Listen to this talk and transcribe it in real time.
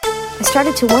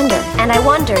started to wonder, and I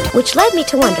wondered, which led me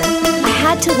to wonder. I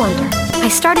had to wonder. I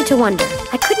started to wonder.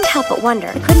 I couldn't help but wonder.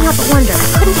 I couldn't help but wonder.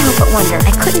 I couldn't help but wonder.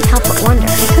 I couldn't help but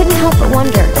wonder. I couldn't help but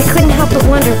wonder. I couldn't help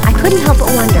but wonder. I couldn't help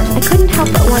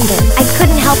but wonder. I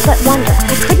couldn't help but wonder.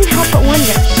 I couldn't help but wonder.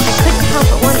 I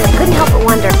couldn't help but wonder. I couldn't help but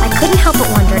wonder. I couldn't help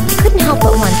but wonder. I couldn't help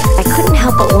but wonder. I couldn't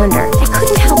help but wonder. I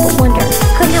couldn't help but wonder. I couldn't help but wonder. I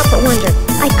couldn't help but wonder.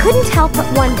 I couldn't help but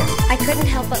wonder. I couldn't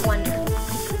help but wonder.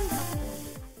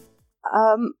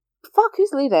 Fuck,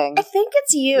 who's leading? I think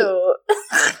it's you. It's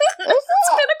been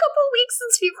a couple weeks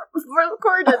since we've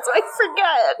recorded, so I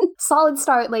forget. Solid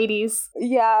start, ladies.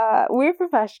 Yeah, we're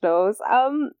professionals.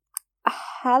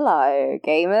 Hello,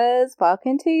 gamers.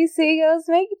 Welcome to Seagulls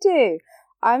Make Do.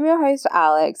 I'm your host,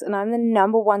 Alex, and I'm the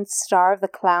 #1 star of the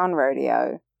Clown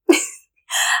Rodeo.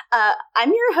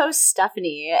 I'm your host,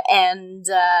 Stephanie, and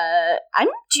I'm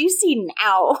juicy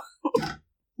now.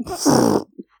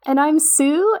 And I'm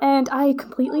Sue, and I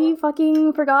completely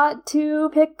fucking forgot to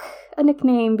pick a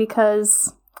nickname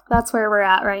because that's where we're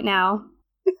at right now.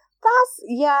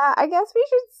 I guess we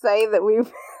should say that we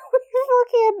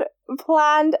fucking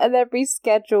planned and then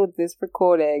rescheduled this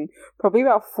recording probably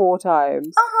about 4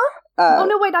 times. Oh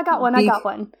no, wait, I got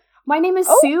one. My name is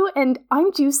Sue, and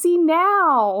I'm juicy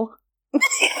now.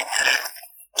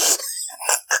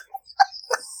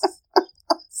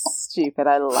 Stupid,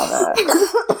 I love it.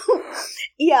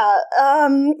 Yeah,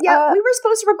 we were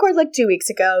supposed to record like 2 weeks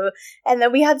ago, and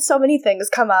then we had so many things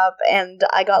come up, and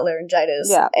I got laryngitis.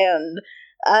 Yeah. And,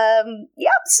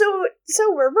 so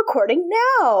we're recording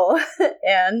now,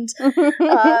 and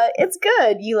it's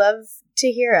good. You love to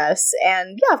hear us,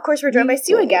 and yeah, of course, we're joined by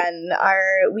Sue again.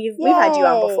 We've had you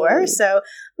on before, so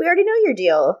we already know your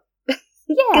deal.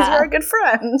 Yeah, because we're a good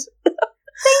friend.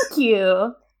 Thank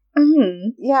you. Mm-hmm.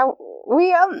 Yeah,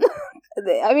 we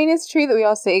I mean, it's true that we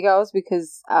are city girls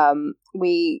because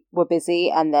we were busy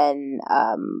and then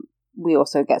we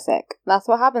also get sick. That's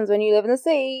what happens when you live in the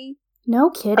city. No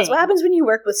kidding. That's what happens when you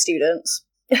work with students.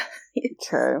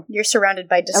 True. You're surrounded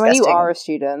by disgusting. And when you are a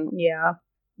student.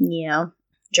 Yeah.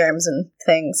 Germs and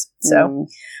things. So,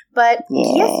 but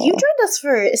yes, you joined us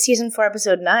for season 4,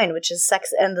 episode 9, which is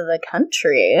Sex End of the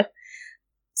Country.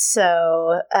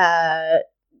 So,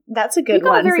 that's a good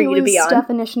one for you to be on.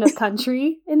 Definition of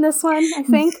country in this one, I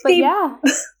think. But yeah,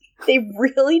 they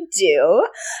really do.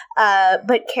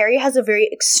 But Carrie has a very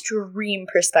extreme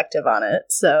perspective on it.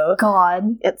 So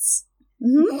God, it's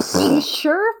she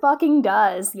sure fucking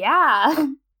does. Yeah.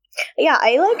 Yeah,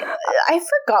 I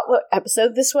forgot what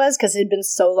episode this was because it had been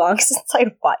so long since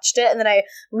I watched it, and then I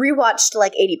rewatched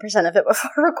like 80% of it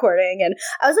before recording, and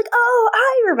I was like, oh,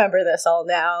 I remember this all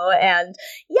now. And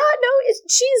yeah, no,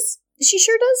 she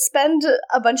sure does spend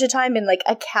a bunch of time in, like,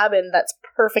 a cabin that's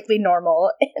perfectly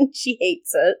normal, and she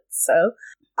hates it, so.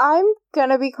 I'm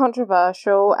gonna be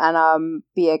controversial and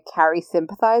be a Carrie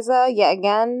sympathizer yet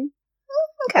again.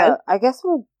 Okay. I guess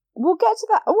we'll get to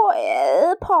that.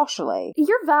 Well, partially.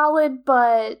 You're valid,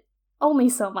 but only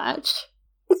so much.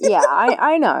 Yeah,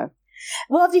 I know.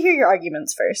 We'll have to hear your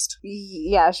arguments first.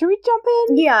 Yeah, should we jump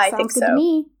in? Yeah, I Sounds think good so. to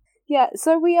me. Yeah,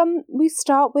 so we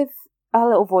start with a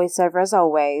little voiceover, as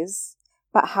always,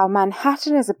 about how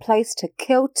Manhattan is a place to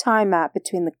kill time at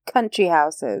between the country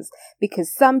houses,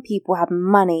 because some people have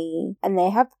money, and they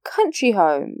have country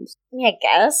homes. I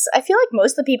guess. I feel like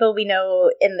most of the people we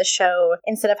know in the show,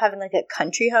 instead of having, like, a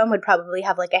country home, would probably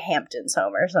have, like, a Hamptons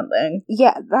home or something.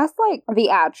 Yeah, that's, like, the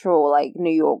actual, like,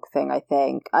 New York thing, I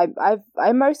think.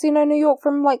 I mostly know New York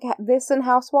from, like, this and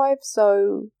Housewives,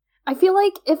 so... I feel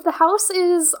like if the house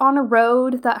is on a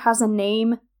road that has a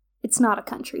name, it's not a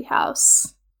country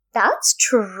house. That's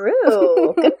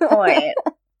true. Good point.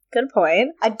 Good point.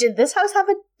 Did this house have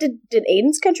did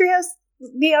Aiden's country house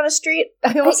be on a street?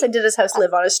 I almost said, did his house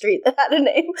live on a street that had a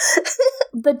name?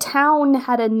 The town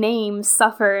had a name,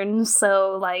 Suffern,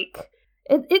 so, like,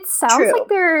 it sounds True. like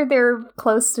they're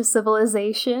close to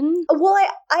civilization. Well,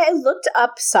 I looked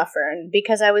up Suffern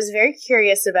because I was very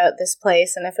curious about this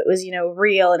place and if it was,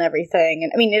 real and everything.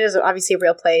 And I mean, it is obviously a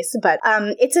real place, but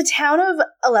it's a town of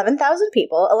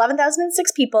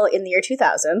 11,006 people in the year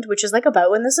 2000, which is like about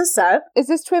when this is set. Is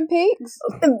this Twin Peaks? Is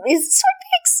this Twin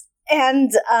Peaks?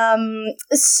 And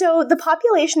so the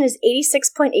population is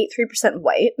 86.83%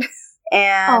 white.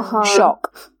 And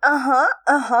shock.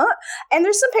 And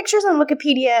there's some pictures on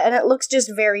Wikipedia, and it looks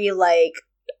just very, like,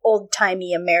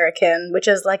 old-timey American, which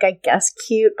is, like, I guess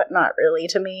cute, but not really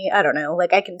to me. I don't know.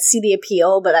 Like, I can see the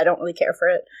appeal, but I don't really care for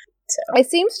it. So. It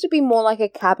seems to be more like a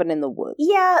cabin in the woods.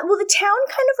 Yeah, well, the town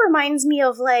kind of reminds me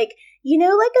of, like,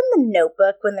 like in The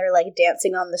Notebook when they're, like,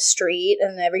 dancing on the street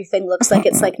and everything looks like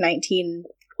it's, like, 19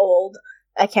 old.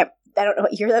 I don't know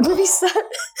what year that movie's set.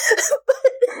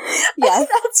 Yeah,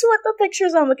 what the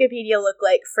pictures on Wikipedia look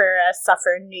like for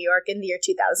Suffer in New York in the year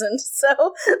 2000.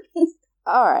 So,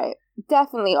 Alright.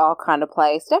 Definitely our kind of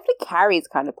place. Definitely Carrie's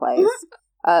kind of place.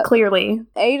 Clearly.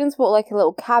 Aiden's bought like a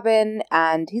little cabin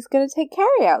and he's gonna take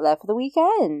Carrie out there for the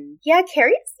weekend. yeah,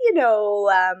 Carrie's,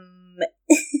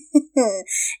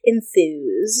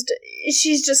 enthused.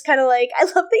 She's just kind of like, I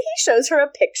love that he shows her a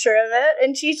picture of it,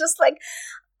 and she's just like,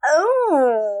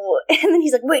 oh. And then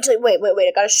he's like, wait,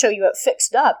 I gotta show you it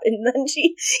fixed up. And then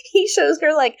he shows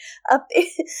her like,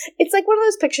 it's like one of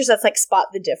those pictures that's like,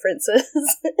 spot the differences,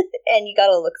 and you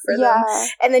gotta look for them.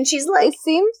 And then she's like,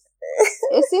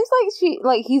 It seems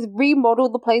like he's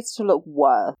remodeled the place to look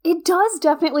worse. It does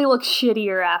definitely look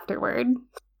shittier afterward.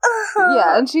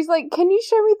 Yeah, and she's like, can you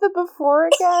show me the before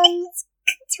again?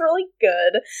 It's really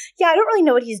good. Yeah, I don't really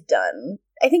know what he's done.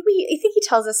 I think he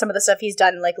tells us some of the stuff he's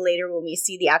done like later when we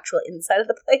see the actual inside of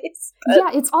the place. But, yeah,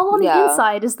 it's all on the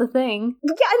inside is the thing.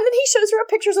 Yeah, and then he shows her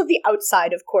pictures of the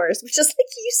outside, of course, which is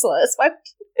like useless. Why?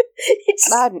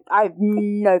 I have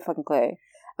no fucking clue.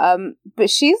 But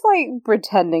she's like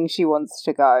pretending she wants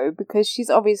to go because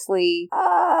she's obviously,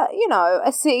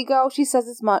 a city girl. She says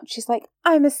as much. She's like,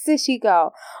 I'm a city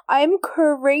girl. I'm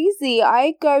crazy.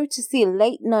 I go to see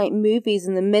late night movies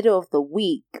in the middle of the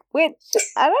week, which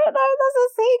I don't know if that's a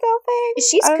city girl thing.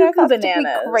 She's cuckoo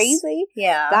bananas. Crazy.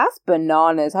 Yeah. That's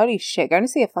bananas. Holy shit. Going to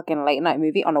see a fucking late night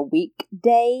movie on a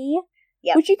weekday.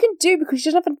 Yep. Which you can do because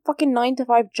she doesn't have a fucking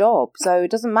 9-to-5 job, so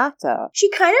it doesn't matter. She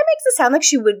kind of makes it sound like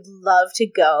she would love to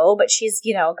go, but she's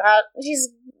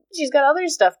got other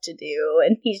stuff to do.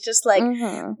 And he's just like,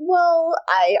 well,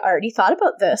 I already thought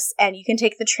about this, and you can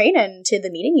take the train in to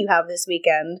the meeting you have this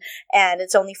weekend, and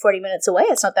it's only 40 minutes away.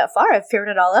 It's not that far. I've figured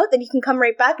it all out. Then you can come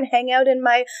right back and hang out in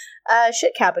my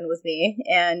shit cabin with me.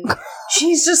 And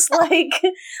she's just like,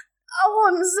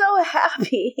 oh, I'm so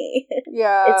happy.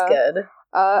 Yeah. It's good.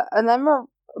 And then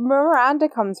Miranda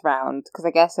comes round, because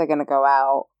I guess they're going to go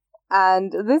out.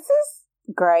 And this is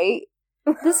great.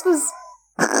 This was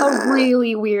a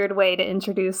really weird way to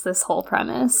introduce this whole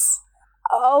premise.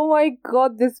 Oh my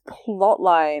god, this plot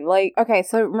line. Like, okay,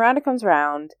 so Miranda comes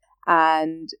round,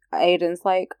 and Aiden's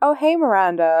like, oh, hey,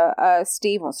 Miranda,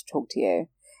 Steve wants to talk to you.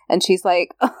 And she's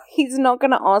like, oh, he's not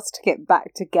going to ask to get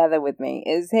back together with me,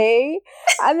 is he?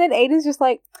 And then Aiden's just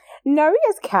like, no, he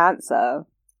has cancer.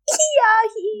 Yeah,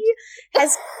 he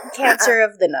has cancer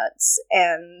of the nuts,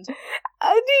 and he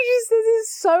just says it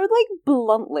so, like,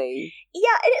 bluntly.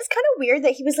 Yeah, and it's kind of weird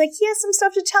that he was like, he has some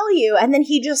stuff to tell you, and then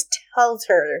he just tells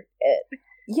her it.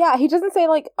 Yeah, he doesn't say,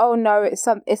 like, oh, no, it's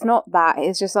not that,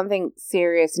 it's just something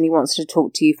serious, and he wants to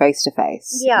talk to you face to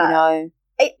face, yeah. You know?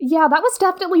 Yeah, that was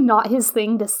definitely not his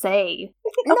thing to say.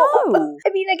 No! I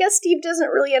mean, I guess Steve doesn't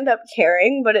really end up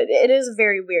caring, but it is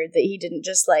very weird that he didn't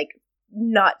just, like,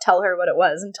 not tell her what it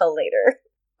was until later.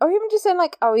 Or even just saying,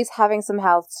 like, oh, he's having some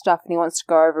health stuff and he wants to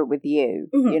go over it with you,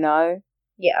 you know?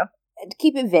 Yeah. And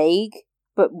keep it vague,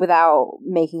 but without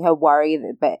making her worry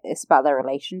that it's about their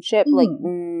relationship. Like,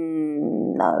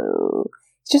 no.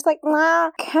 It's just like,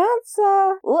 nah,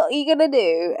 cancer. What are you gonna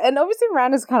do? And obviously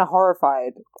Miranda's kind of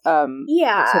horrified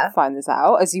to find this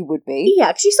out, as you would be.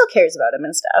 Yeah, 'cause she still cares about him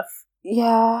and stuff.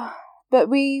 Yeah. But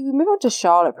we move on to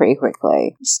Charlotte pretty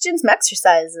quickly. She's doing some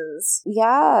exercises.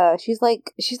 Yeah, she's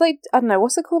like, I don't know,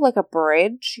 what's it called? Like a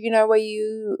bridge, you know, where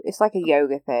it's like a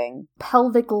yoga thing.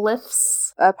 Pelvic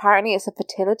lifts. Apparently it's a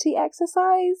fertility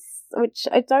exercise, which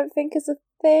I don't think is a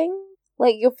thing.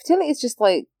 Like, your fertility is just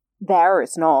like, there or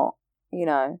it's not, you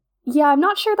know. Yeah, I'm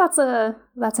not sure that's an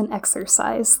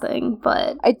exercise thing,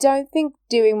 but I don't think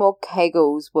doing more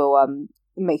Kegels will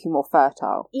make you more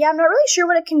fertile. Yeah, I'm not really sure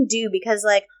what it can do, because,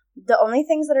 like, the only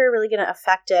things that are really going to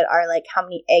affect it are, like, how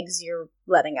many eggs you're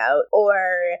letting out,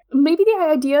 or... Maybe the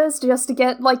idea is just to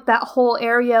get, like, that whole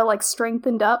area, like,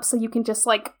 strengthened up so you can just,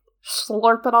 like,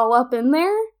 slurp it all up in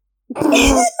there?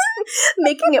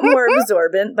 Making it more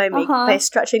absorbent by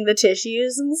stretching the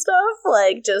tissues and stuff.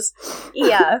 Like, just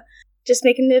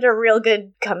making it a real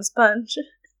good cum sponge.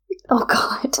 Oh,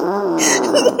 God.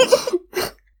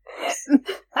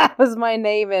 That was my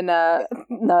name in, No,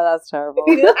 that's terrible.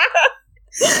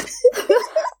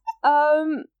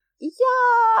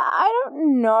 I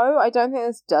don't know. I don't think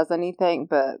this does anything,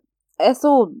 but it's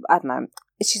all, I don't know.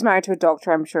 She's married to a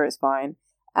doctor, I'm sure it's fine.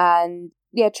 And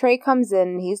yeah, Trey comes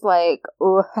in, he's like,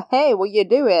 oh, hey, what you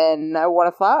doing? I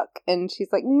wanna fuck? And she's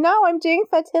like, no, I'm doing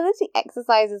fertility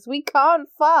exercises. We can't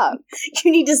fuck.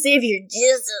 You need to save your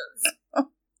juices.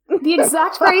 The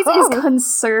exact phrase is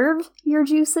conserve your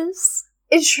juices.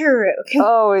 It's true.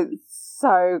 Oh, it's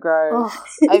so gross. Oh.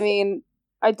 I mean,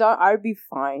 I'd be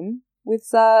fine with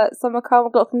some of Carl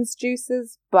McLaughlin's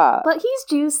juices, but he's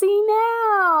juicy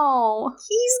now.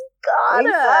 He's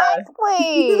gotta.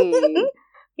 Exactly.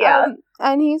 Yeah.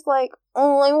 And he's like,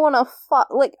 oh, I want to fuck.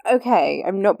 Like, okay,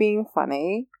 I'm not being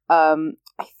funny.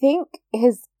 I think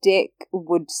his dick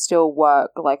would still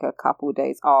work like a couple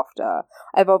days after.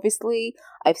 I've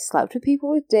slept with people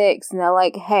with dicks, and they're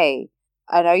like, hey,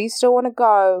 I know you still want to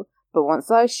go, but once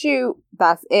I shoot,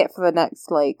 that's it for the next,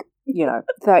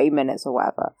 30 minutes or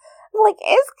whatever. Like,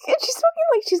 she's talking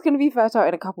like she's going to be fertile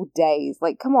in a couple days.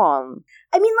 Like, come on.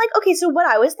 I mean, okay, so what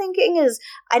I was thinking is,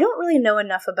 I don't really know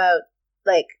enough about,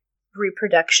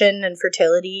 reproduction and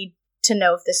fertility to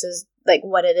know if this is,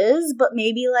 what it is, but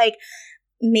maybe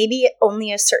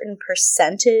only a certain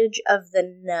percentage of the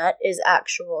nut is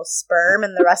actual sperm,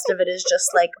 and the rest of it is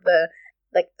just, the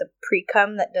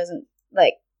pre-cum that doesn't,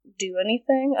 do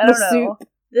anything? I don't know. Soup.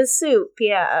 The soup,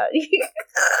 yeah.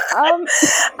 I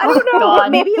don't know.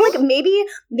 God. But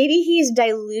maybe he's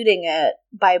diluting it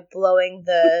by blowing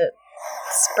the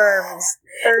sperms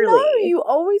early. No, you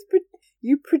always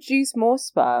you produce more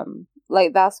sperm.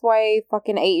 Like, that's why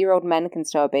fucking 8-year-old men can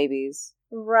still have babies.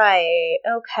 Right.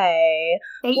 Okay.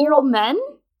 8-year-old men?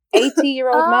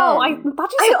 80-year-old men. Oh, I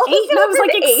thought you said 8, and I was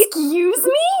like, excuse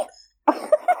me?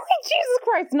 Jesus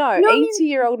Christ, no. No,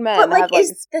 80-year-old men But, have,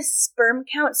 is the sperm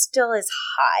count still as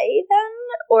high then?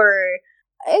 Or...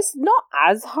 It's not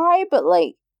as high, but,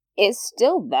 it's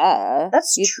still there.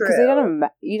 That's true. true. Because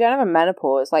you don't have a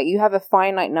menopause. Like, you have a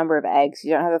finite number of eggs.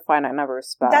 You don't have a finite number of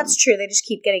sperm. That's true. They just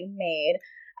keep getting made.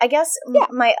 I guess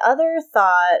my other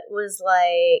thought was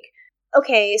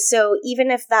okay, so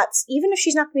even if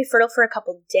she's not going to be fertile for a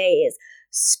couple days,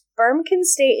 sperm can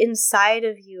stay inside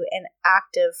of you and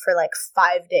active for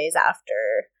 5 days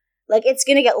after. It's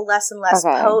going to get less and less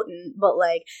potent, but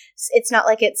it's not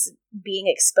like it's being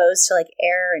exposed to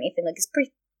air or anything. It's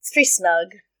pretty snug.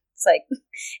 It's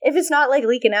if it's not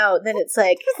leaking out, then it's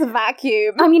It's a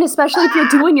vacuum. I mean, especially if you're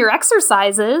doing your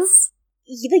exercises.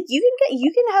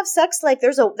 You can have sex that's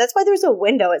why there's a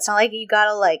window. It's not like you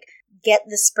gotta get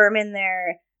the sperm in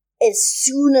there as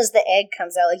soon as the egg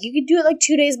comes out. You could do it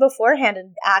 2 days beforehand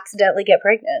and accidentally get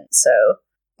pregnant. So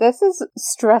this is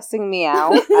stressing me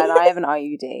out, and I have an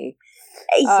IUD.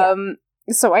 Yeah.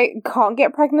 So I can't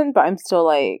get pregnant, but I'm still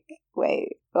wait,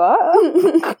 what?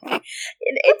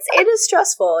 It is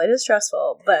stressful. It is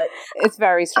stressful, but it's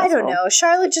very stressful. I don't know.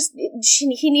 Charlotte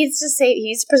he needs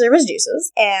to preserve his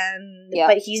juices, and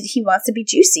but he wants to be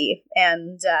juicy,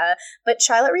 and but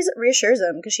Charlotte reassures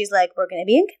him because she's like, we're going to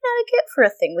be in Connecticut for a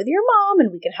thing with your mom,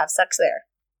 and we can have sex there.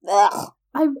 Ugh.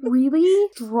 I really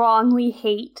strongly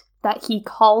hate that he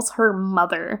calls her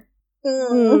mother.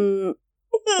 Mm.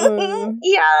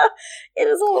 Yeah, it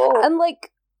is a little... And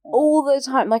all the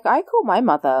time, I call my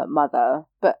mother,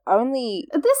 but only...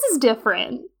 This is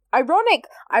different.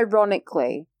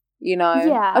 Ironically,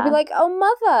 Yeah. I'd be like, oh,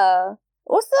 mother.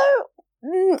 Also,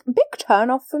 big turn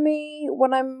off for me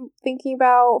when I'm thinking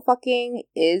about fucking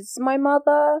is my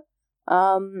mother.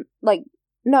 No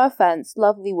offense,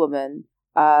 lovely woman.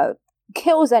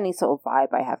 Kills any sort of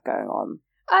vibe I have going on.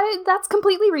 That's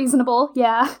completely reasonable,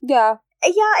 yeah. Yeah. Yeah,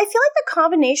 I feel like the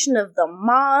combination of the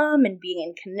mom and being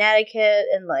in Connecticut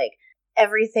and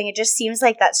everything, it just seems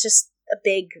like that's just a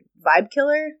big vibe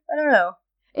killer. I don't know.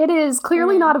 It is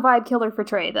clearly not a vibe killer for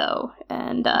Trey, though,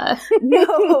 and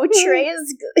no, Trey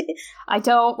is good. I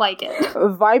don't like it.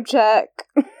 Vibe check.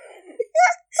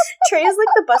 Trey is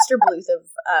the Buster Bluth of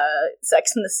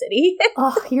Sex and the City.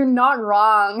 Oh, you're not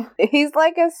wrong. He's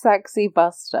a sexy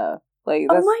Buster.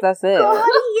 That's it. God,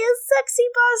 he is Sexy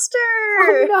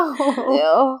Buster!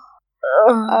 Oh,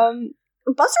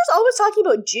 no. Buster's always talking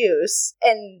about juice,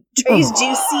 and Trey's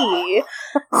juicy,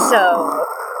 so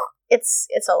it's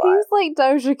a lot. He's like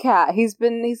Doja Cat. He's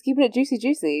keeping it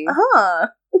juicy. Uh-huh.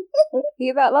 He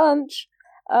had that lunch.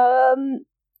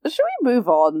 Should we move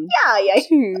on? Yeah.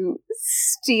 To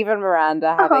Steve and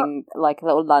Miranda having a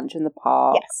little lunch in the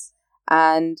park. Yes.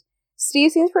 And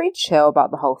Steve seems pretty chill about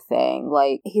the whole thing.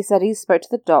 He said he spoke to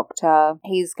the doctor.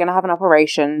 He's going to have an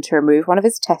operation to remove one of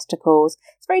his testicles.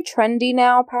 It's very trendy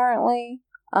now, apparently.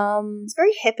 It's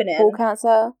very hip and in. Ball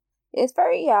cancer. It's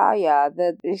very, yeah.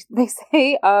 They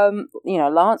say,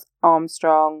 Lance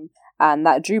Armstrong and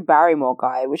that Drew Barrymore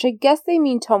guy, which I guess they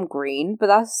mean Tom Green,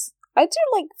 but I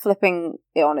do flipping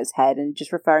it on its head and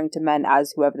just referring to men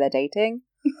as whoever they're dating.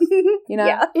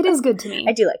 Yeah. It is good to me.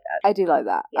 I do like that. I do like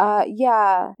that. Yeah.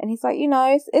 Yeah. And he's like,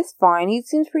 it's fine. He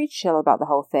seems pretty chill about the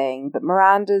whole thing. But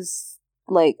Miranda's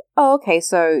like, oh, okay,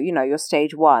 so, you're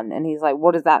stage 1. And he's like,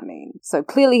 what does that mean? So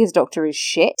clearly his doctor is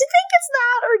shit. Do you think it's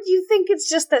that, or do you think it's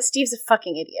just that Steve's a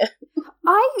fucking idiot?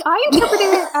 I interpreted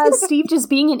it as Steve just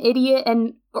being an idiot,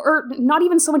 or not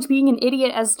even so much being an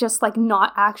idiot as just,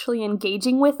 not actually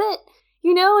engaging with it.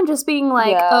 you know, and just being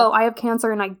like, Yeah. oh, I have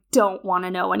cancer and I don't want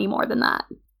to know any more than that.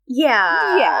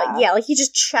 Yeah, like he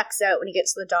just checks out when he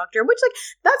gets to the doctor, which, like,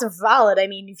 that's valid. I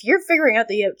mean, if you're figuring out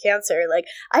that you have cancer, like,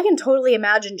 I can totally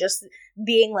imagine just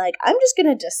being like, I'm just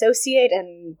gonna dissociate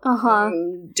and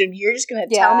you're just gonna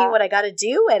tell me what I gotta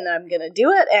do and I'm gonna do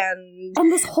it.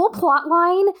 And this whole plot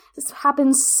line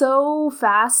happens so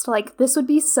fast. Like, this would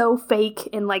be so fake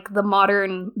in, like, the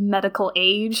modern medical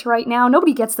age right now.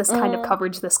 Nobody gets this kind of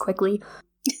coverage this quickly.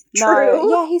 True.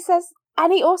 No, yeah, he says,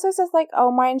 and he also says, like,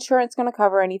 oh, my insurance going to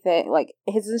cover anything. Like,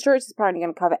 his insurance is apparently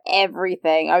going to cover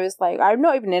everything. I was like, I'm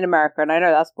not even in America, and I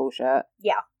know that's bullshit.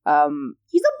 Yeah.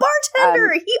 He's a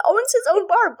bartender. He owns his own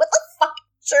bar. What the fuck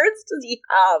insurance does he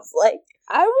have? Like,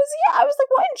 I was like,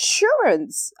 what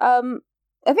insurance?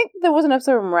 I think there was an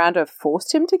episode where Miranda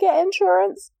forced him to get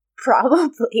insurance.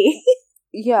 Probably.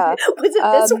 Yeah. Was it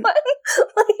this one?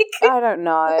 Like, I don't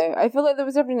know. I feel like there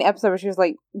was definitely an episode where she was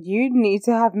like, you need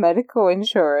to have medical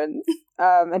insurance.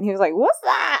 And he was like, what's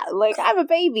that? Like, I'm a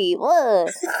baby.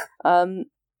 it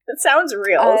sounds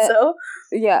real, so.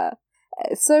 Yeah.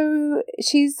 So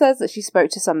she says that she spoke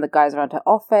to some of the guys around her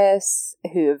office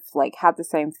who have, like, had the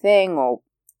same thing or,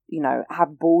 you know,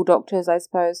 have ball doctors, I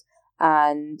suppose.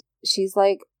 And she's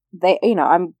like,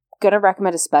 I'm going to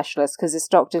recommend a specialist because this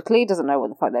doctor clearly doesn't know what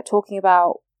the fuck they're talking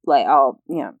about. Like, oh,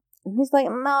 you know. And he's like,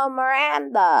 no,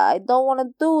 Miranda, I don't want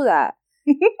to do that.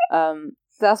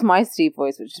 That's my Steve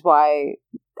voice, which is why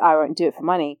I won't do it for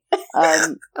money.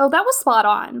 Oh, that was spot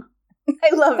on.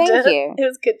 I loved it. Thank you. It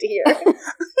was good to hear.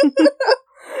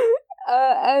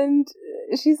 And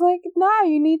she's like, no,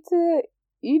 you need to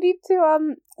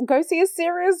go see a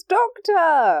serious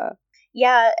doctor.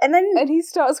 Yeah, and he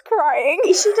starts crying.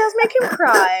 She does make him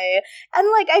cry. And,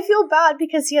 like, I feel bad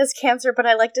because he has cancer, but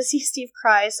I like to see Steve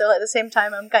cry, so at the same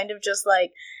time I'm kind of just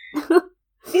like,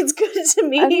 it's good to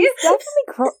me. And he's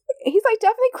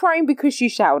definitely crying because she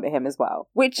shouted at him as well,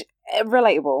 which,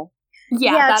 relatable.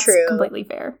 Yeah, that's true. Completely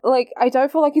fair. Like, I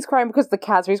don't feel like he's crying because of the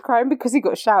cancer, he's crying because he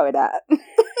got shouted at.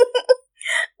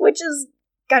 Which is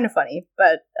kind of funny,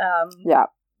 but, yeah.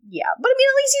 Yeah, but I mean,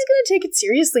 at least he's going to take it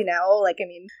seriously now. Like, I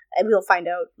mean, we'll find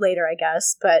out later, I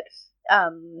guess. But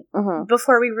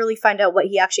before we really find out what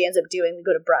he actually ends up doing, we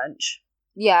go to brunch.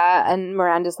 Yeah, and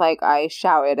Miranda's like, I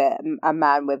shouted at a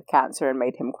man with cancer and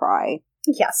made him cry.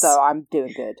 Yes. So I'm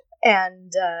doing good.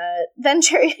 And then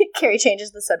Carrie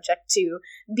changes the subject to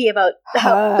be about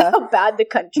how bad the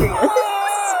country is.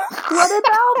 What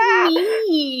about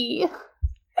me?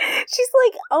 She's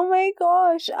like, oh my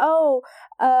gosh,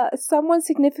 someone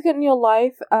significant in your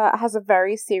life has a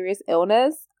very serious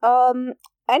illness.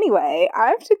 Anyway, I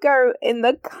have to go in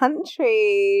the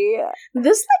country.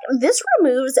 This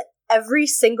removes every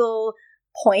single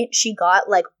point she got,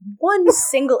 like, one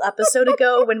single episode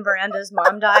ago when Miranda's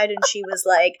mom died and she was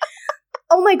like,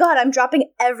 oh my god, I'm dropping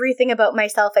everything about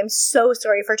myself. I'm so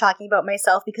sorry for talking about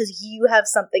myself because you have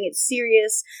something, it's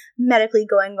serious, medically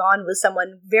going on with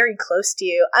someone very close to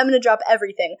you. I'm going to drop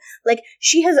everything. Like,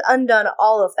 she has undone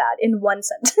all of that in one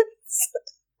sentence.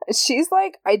 She's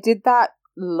like, I did that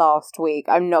last week.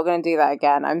 I'm not going to do that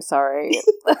again. I'm sorry.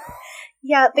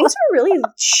 Yeah, things are really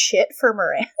shit for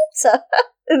Miranda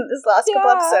in this last couple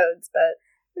episodes, but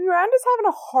Miranda's having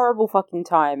a horrible fucking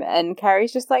time, and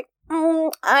Carrie's just like,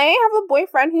 I have a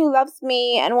boyfriend who loves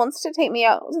me and wants to take me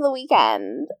out to the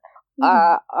weekend.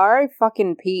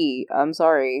 R.I.P. I'm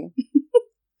sorry.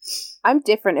 I'm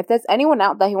different. If there's anyone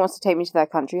out there who wants to take me to their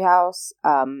country house,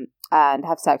 and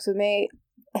have sex with me,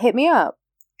 hit me up.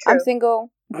 True. I'm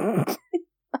single.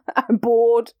 I'm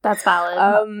bored. That's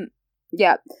valid.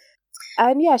 Yeah.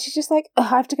 And yeah, she's just like, I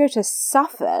have to go to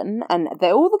Suffern, and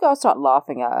all the girls start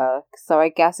laughing at her, so I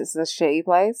guess it's a shitty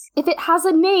place. If it has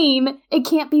a name, it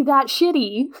can't be that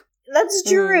shitty. That's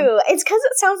true. It's because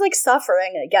it sounds like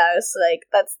suffering, I guess. Like,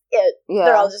 that's it. Yeah.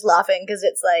 They're all just laughing, because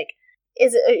it's like,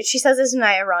 she says this in an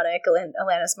ironic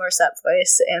Alanis Morissette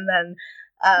voice, and then,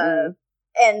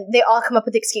 and they all come up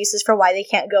with excuses for why they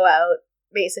can't go out,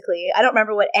 basically. I don't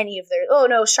remember what any of their, oh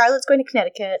no, Charlotte's going to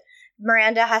Connecticut,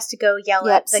 Miranda has to go yell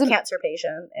at the cancer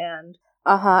patient, and...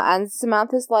 And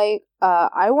Samantha's like,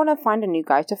 I want to find a new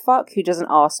guy to fuck who doesn't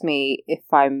ask me if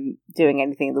I'm doing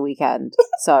anything at the weekend,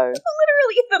 so...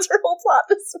 Literally, that's her whole plot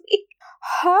this week.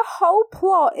 Her whole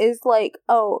plot is like,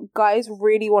 oh, guys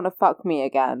really want to fuck me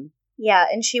again. Yeah,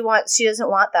 and she doesn't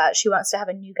want that. She wants to have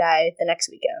a new guy the next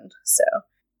weekend, so...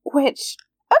 Which,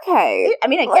 okay. I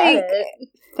mean, I get it.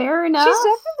 Fair enough.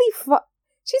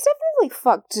 She's definitely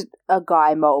fucked a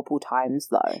guy multiple times,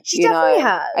 though. She definitely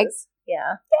has.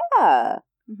 Yeah.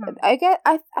 Mm-hmm. I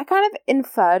kind of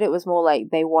inferred it was more like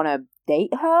they want to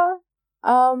date her.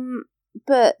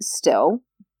 But still,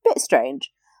 bit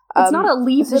strange. It's not a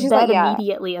leave so the she's bed like, yeah.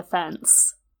 immediately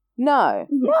offense. No,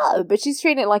 but she's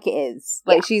treating it like it is.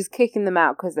 Like, she's kicking them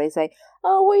out because they say,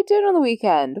 oh, what are you doing on the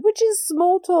weekend? Which is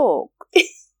small talk.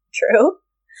 True.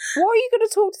 What are you going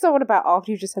to talk to someone about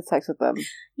after you just had sex with them?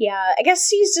 Yeah, I guess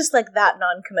she's just, like, that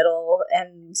non-committal,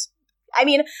 and, I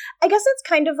mean, I guess it's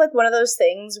kind of, like, one of those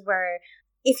things where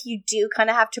if you do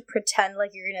kind of have to pretend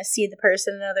like you're going to see the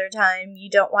person another time, you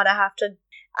don't want to have to,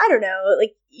 I don't know,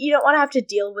 like, you don't want to have to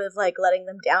deal with, like, letting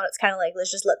them down. It's kind of like,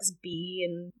 let's just let this be,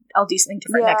 and I'll do something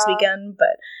different next weekend,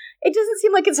 but it doesn't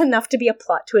seem like it's enough to be a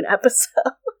plot to an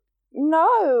episode.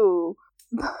 No.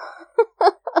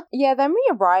 Yeah, then we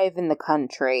arrive in the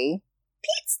country.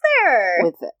 Pete's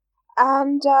there!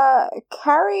 And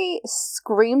Carrie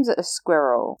screams at a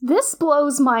squirrel. This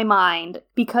blows my mind,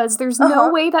 because there's no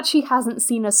way that she hasn't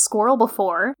seen a squirrel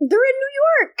before. They're in New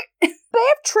York! They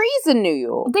have trees in New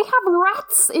York. They have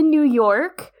rats in New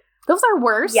York. Those are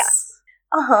worse. Yes.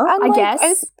 And, I guess.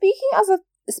 And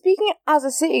speaking as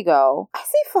a city girl, I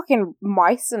see fucking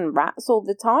mice and rats all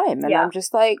the time, and I'm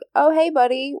just like, oh hey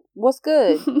buddy, what's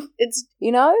good? It's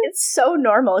It's so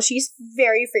normal. She's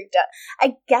very freaked out.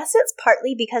 I guess it's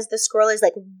partly because the squirrel is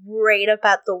like right up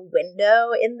at the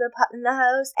window in the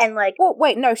house, and like, well,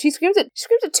 wait, no, she screams at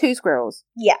two squirrels.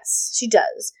 Yes, she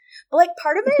does. But like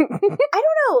part of it, I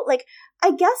don't know. Like,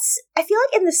 I guess I feel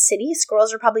like in the city,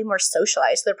 squirrels are probably more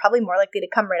socialized. So they're probably more likely to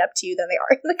come right up to you than they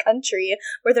are in the country,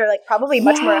 where they're like probably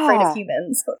much more afraid of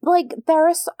humans. Like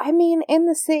in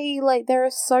the city, like there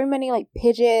are so many like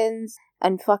pigeons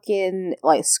and fucking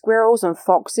like squirrels and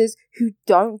foxes who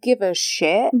don't give a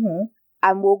shit. Mm-hmm.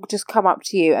 And will just come up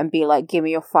to you and be like, give me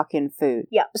your fucking food.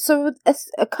 Yeah. So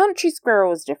a country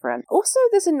squirrel is different. Also,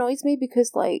 this annoys me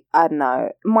because, like, I don't know,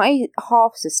 my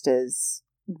half-sisters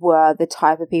were the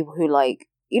type of people who, like,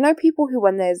 you know, people who,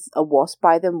 when there's a wasp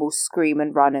by them, will scream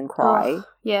and run and cry. Ugh,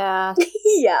 yeah.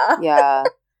 Yeah. Yeah.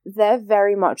 They're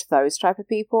very much those type of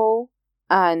people.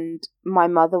 And my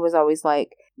mother was always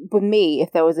like, with me,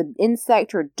 if there was an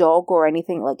insect or a dog or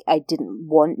anything, like, I didn't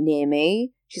want near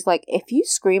me, she's like, if you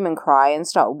scream and cry and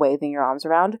start waving your arms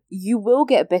around, you will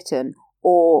get bitten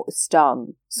or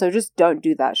stung. So just don't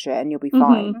do that shit and you'll be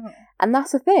fine. Mm-hmm. And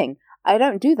that's the thing. I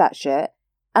don't do that shit.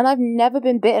 And I've never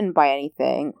been bitten by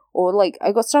anything. Or, like,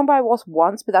 I got stung by a wasp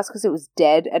once, but that's because it was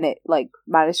dead and it, like,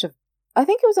 managed to... I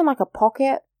think it was in, like, a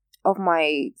pocket of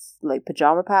my, like,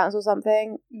 pajama pants or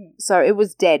something. So it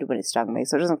was dead when it stung me,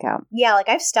 so it doesn't count. Yeah, like,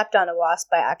 I've stepped on a wasp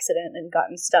by accident and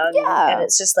gotten stung. Yeah. And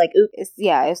it's just like, oop.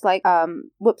 It's like,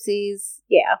 whoopsies.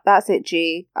 Yeah. That's it,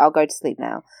 G. I'll go to sleep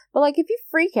now. But, like, if you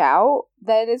freak out,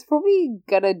 then it's probably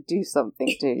gonna do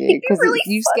something to you. Because really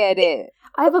you scared it.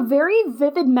 I have a very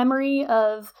vivid memory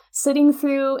of sitting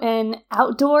through an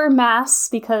outdoor mass,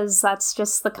 because that's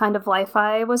just the kind of life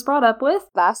I was brought up with.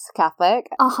 That's Catholic.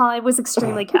 I was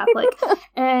extremely Catholic.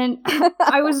 And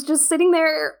I was just sitting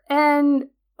there, and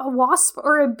a wasp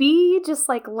or a bee just,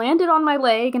 like, landed on my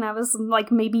leg, and I was,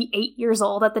 like, maybe 8 years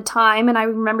old at the time, and I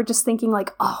remember just thinking,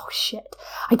 like, oh, shit,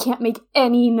 I can't make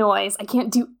any noise, I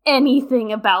can't do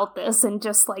anything about this, and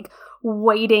just, like,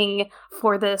 waiting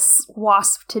for this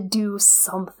wasp to do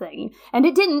something. And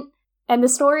it didn't. And the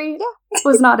story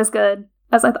was not as good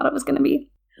as I thought it was going to be.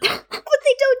 But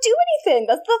they don't do anything.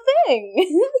 That's the thing.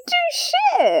 Do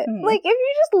shit. Like, if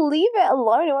you just leave it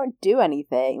alone, it won't do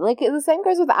anything. Like, the same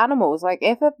goes with animals. Like,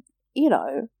 if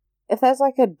there's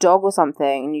like a dog or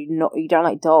something and you don't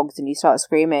like dogs and you start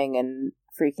screaming and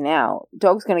freaking out,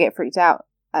 dog's gonna get freaked out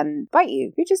and bite you.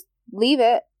 If you just leave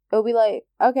it, it'll be like,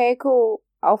 okay, cool,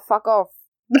 I'll fuck off.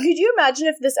 But could you imagine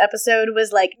if this episode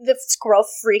was like the squirrel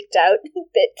freaked out,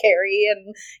 bit Carrie,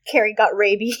 and Carrie got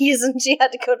rabies and she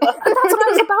had to go to That's what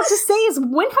I was about to say, is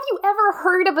when have you ever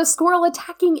heard of a squirrel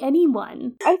attacking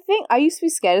anyone? I think I used to be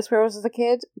scared of squirrels as a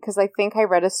kid because I think I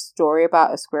read a story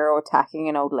about a squirrel attacking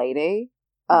an old lady.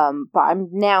 But I'm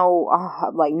now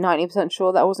like 90%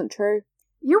 sure that wasn't true.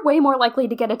 You're way more likely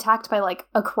to get attacked by, like,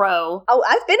 a crow. Oh,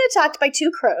 I've been attacked by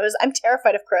 2 crows. I'm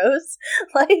terrified of crows.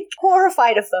 Like,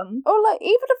 horrified of them. Or, like,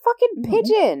 even a fucking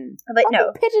pigeon. Like,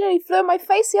 no. Pigeon only flew in my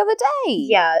face the other day.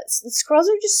 Yeah, squirrels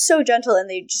are just so gentle, and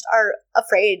they just are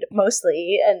afraid,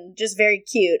 mostly, and just very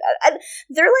cute. And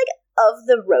they're, like, of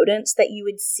the rodents that you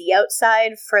would see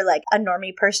outside for, like, a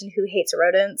normie person who hates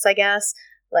rodents, I guess.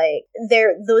 Like,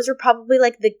 those are probably,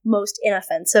 like, the most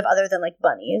inoffensive other than, like,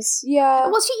 bunnies. Yeah.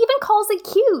 Well, she even calls it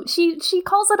cute. She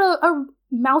calls it a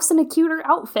mouse in a cuter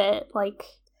outfit. Like,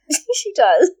 she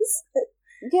does.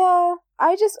 Yeah.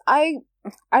 I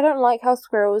don't like how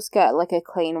squirrels get, like, a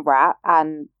clean rap,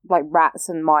 and, like, rats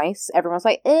and mice. Everyone's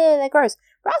like, they're gross.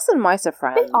 Rats and mice are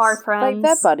friends. They are friends. Like,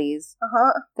 they're buddies.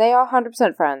 Uh-huh. They are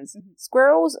 100% friends.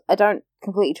 Squirrels, I don't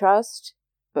completely trust.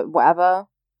 but whatever.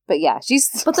 But yeah,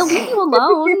 she's... But they'll leave you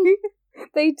alone.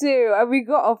 They do, and we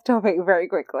got off topic very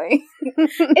quickly.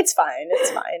 It's fine.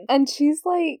 And she's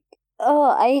like, oh,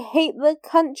 I hate the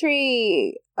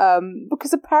country.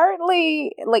 Because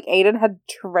apparently, like, Aiden had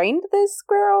trained this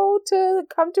squirrel to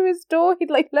come to his door. He'd,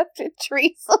 like, left it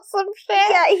trees or some shit.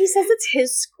 Yeah, he says it's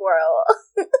his squirrel.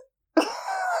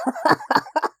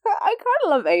 I kind of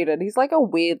love Aiden. He's like a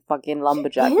weird fucking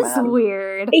lumberjack It is man.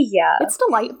 weird. Yeah. It's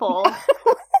delightful.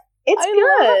 It's I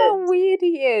good. love how weird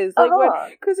he is.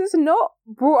 Like, because it's not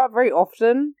brought up very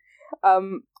often.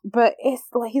 But it's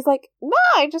like, he's like, nah,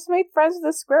 I just made friends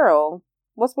with a squirrel.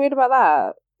 What's weird about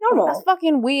that? Normal. That's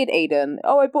fucking weird, Aiden.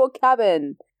 Oh, I bought a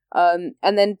cabin. And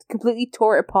then completely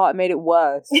tore it apart and made it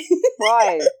worse.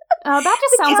 Why? That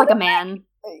just sounds like a man.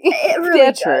 It really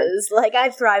Yeah, does. true. Like,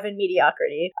 I thrive in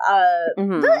mediocrity.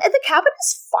 Mhm. The cabin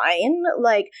is fine.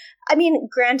 Like, I mean,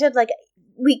 granted, like,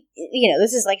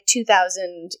 this is like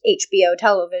 2000 HBO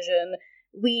television.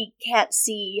 We can't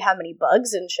see how many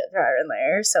bugs and shit there are in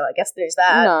there, so I guess there's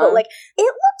that. No. But, like, it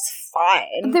looks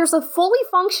fine. There's a fully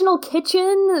functional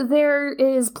kitchen. There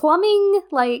is plumbing.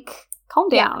 Like, calm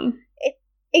Yeah. down.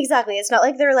 Exactly. It's not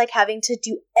like they're, like, having to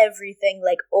do everything,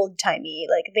 like, old-timey.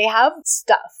 Like, they have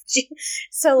stuff.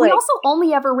 So, We like... also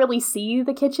only ever really see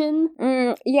the kitchen.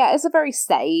 Yeah, it's a very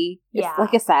setty. It's Yeah.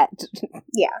 like a set.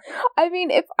 Yeah. I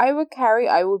mean, if I were Carrie,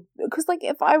 I would... Because, like,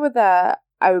 if I were there,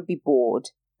 I would be bored.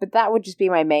 But that would just be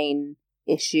my main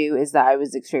issue, is that I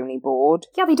was extremely bored.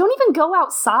 Yeah, they don't even go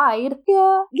outside.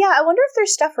 Yeah. Yeah, I wonder if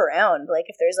there's stuff around. Like,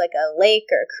 if there's, like, a lake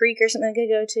or a creek or something I could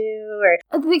go to,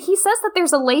 or... He says that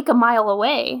there's a lake a mile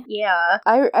away. Yeah.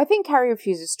 I think Carrie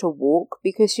refuses to walk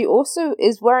because she also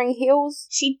is wearing heels.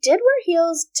 She did wear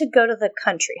heels to go to the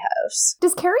country house.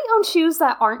 Does Carrie own shoes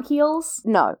that aren't heels?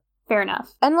 No. Fair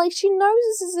enough. And, like, she knows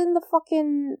this is in the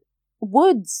fucking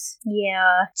woods.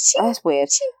 Yeah. That's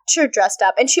weird. She sure dressed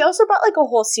up. And she also brought, like, a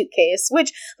whole suitcase,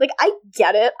 which, like, I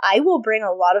get it. I will bring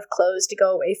a lot of clothes to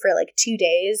go away for, like, 2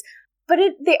 days. But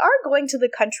they are going to the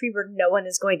country where no one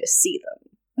is going to see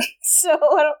them. So,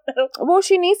 I don't... Well,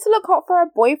 she needs to look hot for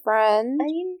her boyfriend. I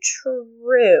mean,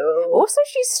 true. Also,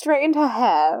 she straightened her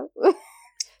hair.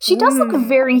 She does look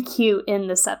very cute in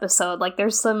this episode. Like,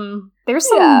 there's some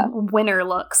Yeah. winner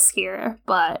looks here,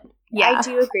 but yeah. I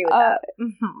do agree with that.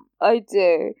 I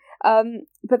do.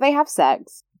 But they have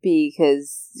sex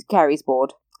because Carrie's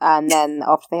bored. And then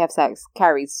after they have sex,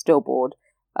 Carrie's still bored.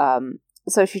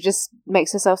 So she just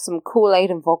makes herself some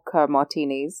Kool-Aid and vodka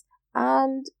martinis.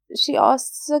 And she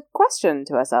asks a question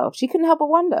to herself. She couldn't help but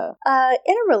wonder.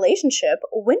 In a relationship,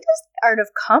 when does the art of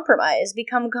compromise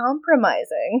become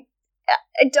compromising?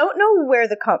 I don't know where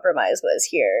the compromise was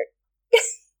here.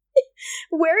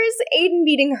 Where is Aiden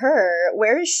meeting her?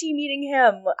 Where is she meeting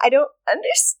him? I don't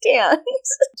understand.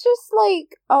 Just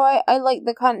like, oh, I like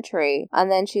the country. And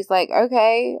then she's like,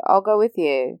 okay, I'll go with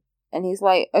you. And he's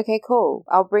like, okay, cool.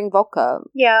 I'll bring vodka.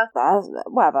 Yeah.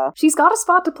 Whatever. She's got a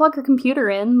spot to plug her computer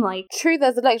in, like... True,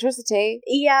 there's electricity.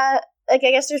 Yeah, like,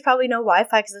 I guess there's probably no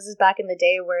Wi-Fi because this is back in the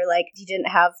day where, like, you didn't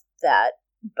have that,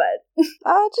 but...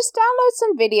 Just download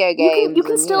some video games. You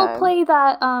can and, still you know. play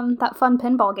that fun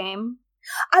pinball game.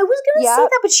 I was gonna Yeah. say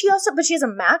that, but she has a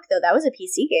Mac, though. That was a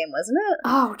PC game, wasn't it?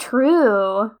 Oh,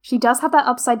 true. She does have that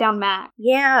upside-down Mac.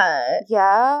 Yeah.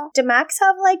 Yeah, Do Macs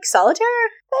have, like, solitaire?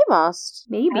 they must.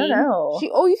 Maybe. I don't know.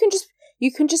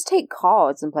 You can just take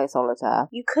cards and play solitaire.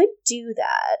 You could do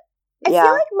that. I Yeah.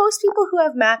 feel like most people who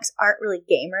have Macs aren't really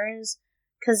gamers,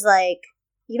 because, like,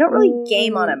 you don't really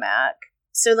game on a Mac.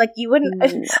 So, like, you wouldn't...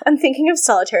 I'm thinking of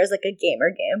solitaire as, like, a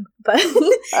gamer game, but...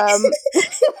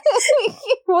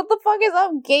 What the fuck is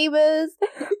up, gamers?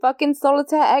 Fucking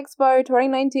Solitaire Expo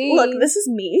 2019. Look, this is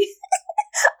me.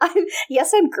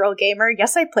 I'm girl gamer.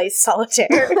 Yes, I play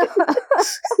solitaire.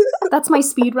 That's my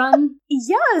speed run.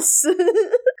 Yes.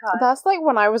 God. That's like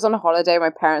when I was on holiday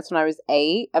with my parents when I was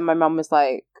 8, and my mum was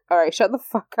like, alright, shut the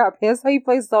fuck up. Here's how you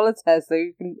play solitaire so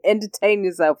you can entertain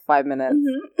yourself 5 minutes.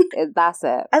 That's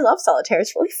it. I love solitaire.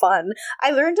 It's really fun.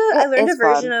 I learned a is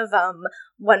version of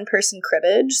one person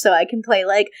cribbage, so I can play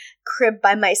like crib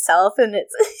by myself, and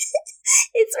it's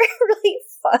it's really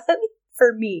fun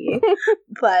for me.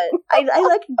 But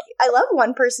I love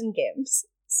one person games.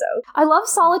 So I love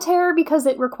solitaire because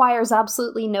it requires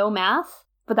absolutely no math,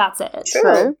 but that's it.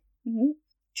 True.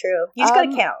 True. You just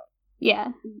gotta count. Yeah.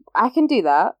 I can do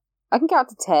that. I can count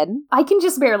to 10. I can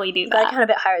just barely do You gotta that. count a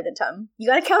bit higher than Tom. You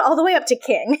gotta count all the way up to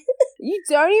king. You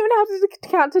don't even have to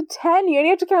count to 10. You only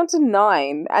have to count to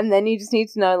 9. And then you just need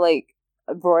to know, like,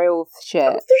 royal shit.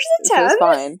 There's a 10. So it's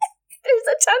fine. There's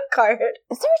a 10 card.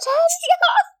 Is there a 10?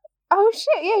 Yeah. Oh,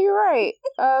 shit. Yeah, you're right.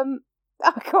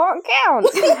 I can't count.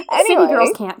 City Anyway.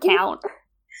 girls can't count.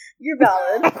 You're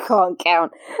valid. I can't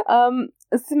count.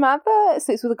 Samantha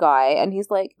sleeps with a guy, and he's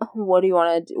like, "What do you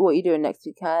want to do? What are you doing next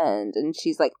weekend?" And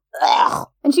she's like, "Ugh."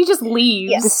 And she just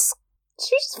leaves. Yes.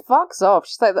 She just fucks off.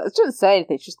 She's like, she doesn't say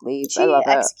anything. She just leaves. I love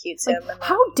She it. executes Like, him. And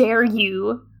how dare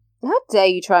you? How dare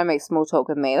you try and make small talk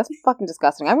with me? That's fucking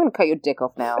disgusting. I'm going to cut your dick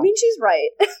off now. I mean, she's right.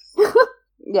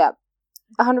 Yeah,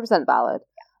 100% valid.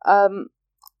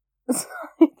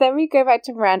 Then we go back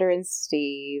to Miranda and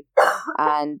Steve,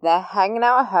 and they're hanging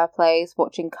out at her place,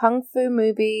 watching kung fu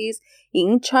movies,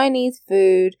 eating Chinese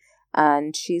food,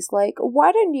 and she's like,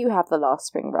 "Why don't you have the last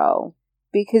spring roll?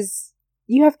 Because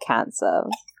you have cancer."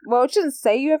 Well, it shouldn't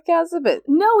say you have cancer, but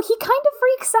No, he kind of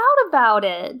freaks out about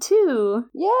it, too.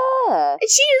 yeah. And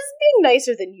she is being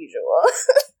nicer than usual.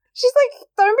 She's like,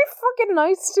 "Don't be fucking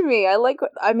nice to me."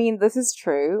 I mean, this is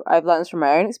true. I've learned this from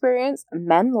my own experience.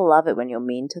 Men love it when you're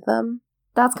mean to them.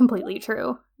 That's completely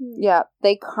true. Yeah,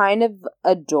 they kind of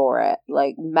adore it.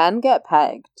 Like, men get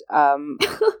pegged,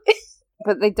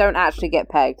 but they don't actually get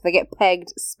pegged. They get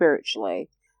pegged spiritually.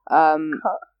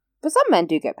 But some men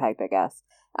do get pegged, I guess.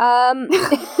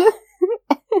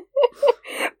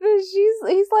 But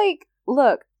he's like,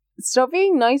 "Look, stop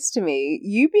being nice to me.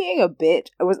 You being a bitch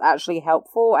was actually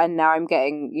helpful, and now I'm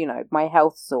getting, my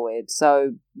health sorted.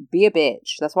 So be a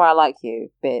bitch. That's why I like you,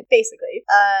 bitch." Basically.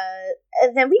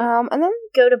 And then we And then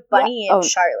go to Bunny yeah. and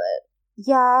Charlotte.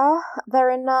 yeah, they're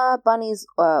in Bunny's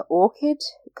orchid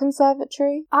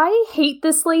conservatory. I hate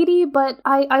this lady, but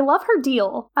I love her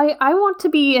deal. I want to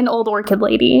be an old orchid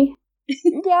lady.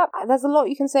 Yeah, there's a lot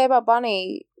you can say about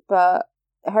Bunny, but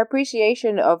her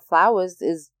appreciation of flowers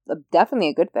is definitely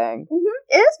a good thing. Mm-hmm.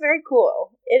 It is very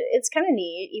cool. It's kind of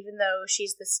neat, even though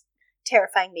she's this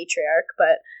terrifying matriarch,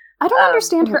 but I don't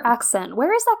understand her accent.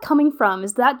 Where is that coming from?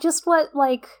 Is that just what,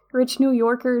 like, rich New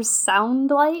Yorkers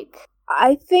sound like?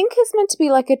 I think it's meant to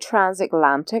be like a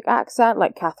transatlantic accent,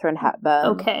 like Katharine Hepburn.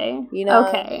 Okay. You know?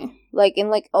 Okay. Like in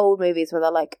like old movies where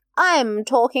they're like, "I'm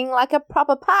talking like a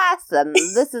proper person.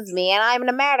 This is me, and I'm an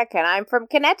American. I'm from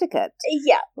Connecticut."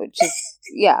 yeah. Which is,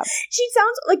 yeah. She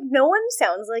sounds like no one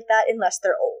sounds like that unless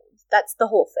they're old. That's the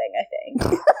whole thing, I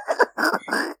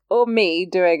think. Or me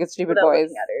doing a stupid Without voice.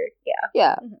 looking at her. Yeah.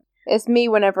 Yeah. Mhm. It's me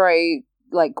whenever I,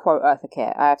 like, quote Eartha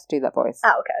Kitt. I have to do that voice.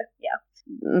 Oh, okay. Yeah.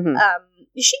 Mm-hmm.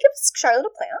 She gives Charlotte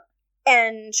a plant,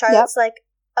 and Charlotte's like,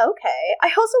 "Okay." I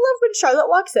also love when Charlotte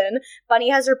walks in. Bunny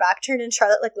has her back turned, and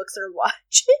Charlotte like looks at her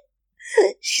watch.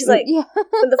 She's like, yeah.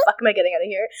 "When the fuck am I getting out of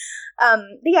here?"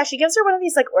 But yeah, she gives her one of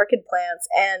these like orchid plants,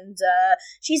 and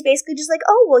she's basically just like,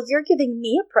 "Oh, well, you're giving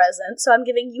me a present, so I'm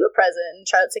giving you a present." And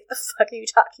Charlotte's like, "The fuck are you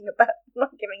talking about? I'm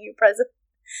not giving you a present."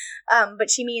 But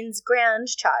she means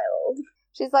grandchild.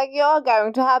 She's like, "You're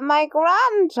going to have my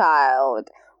grandchild."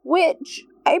 Which,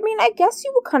 I mean, I guess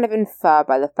you will kind of infer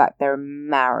by the fact they're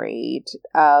married.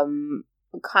 Kind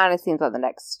of seems like the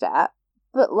next step.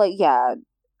 But, like, yeah,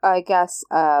 I guess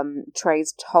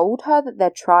Trey's told her that they're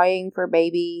trying for a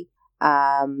baby.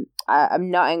 I'm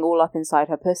nutting all up inside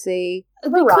her pussy. They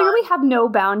Hurrah. clearly have no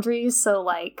boundaries, so,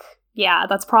 like, yeah,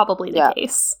 that's probably the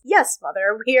case. Yes,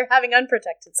 mother, we are having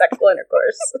unprotected sexual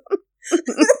intercourse.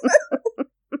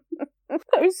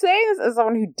 I'm saying this as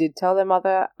someone who did tell their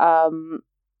mother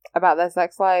about their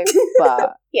sex life,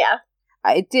 but Yeah.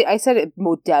 I said it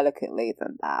more delicately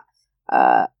than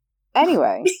that.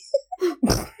 Anyway.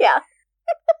 Yeah.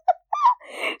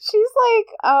 She's like,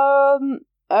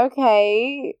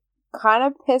 okay, kind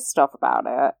of pissed off about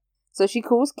it. So she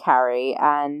calls Carrie,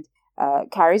 and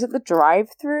Carrie's at the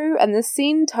drive-thru, and this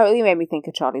scene totally made me think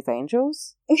of Charlie's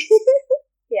Angels.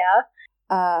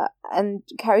 Yeah. And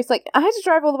Carrie's like, "I had to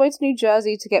drive all the way to New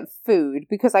Jersey to get food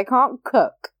because I can't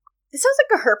cook." This sounds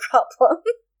like a her problem.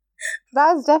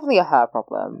 That is definitely a her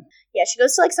problem. Yeah, she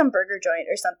goes to like some burger joint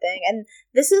or something, and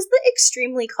this is the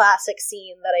extremely classic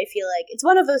scene that I feel like, it's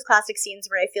one of those classic scenes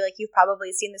where I feel like you've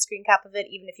probably seen the screen cap of it,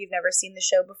 even if you've never seen the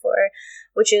show before,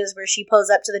 which is where she pulls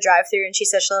up to the drive-thru and she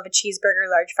says she'll have a cheeseburger,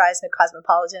 large fries, and a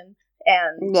Cosmopolitan,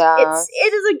 and Yeah.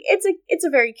 it's a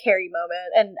very Carrie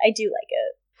moment, and I do like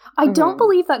it. I don't Mhm.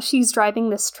 believe that she's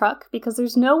driving this truck, because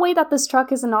there's no way that this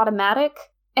truck is an automatic,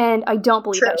 and I don't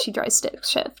believe True. that she drives stick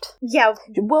shift. Yeah,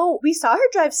 Well, we saw her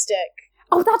drive stick,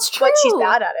 Oh, that's true! but she's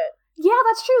bad at it. Yeah,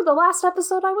 that's true. The last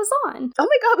episode I was on. Oh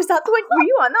my god, was that the one? Were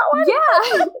you on that one?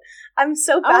 Yeah! I'm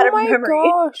so bad oh at my memory.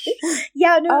 gosh.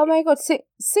 Yeah, no, Oh my god,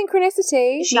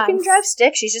 synchronicity. she can Nice. drive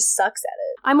stick, she just sucks at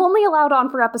it. I'm only allowed on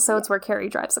for episodes where Carrie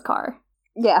drives a car.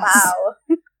 Yes. Wow.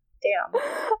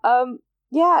 Damn.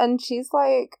 Yeah, and she's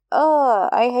like,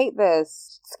 I hate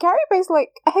this. Carrie basically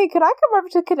like, "Hey, can I come over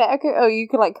to Connecticut? Oh, you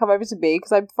can like come over to me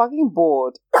because I'm fucking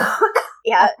bored."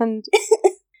 Yeah. And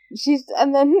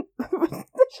And then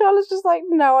Charlotte's just like,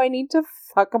 no, I need to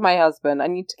fuck my husband. I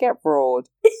need to get raw.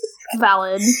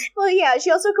 Valid. Well, yeah,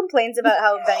 she also complains about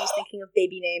how Benny's thinking of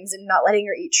baby names and not letting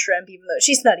her eat shrimp, even though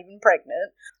she's not even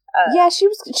pregnant. Yeah, she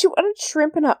wanted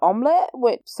shrimp in her omelet,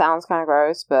 which sounds kind of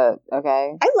gross, but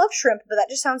okay. I love shrimp, but that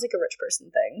just sounds like a rich person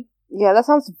thing. Yeah, that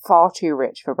sounds far too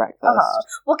rich for breakfast.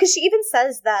 Well, because she even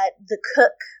says that the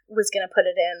cook was going to put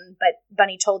it in, but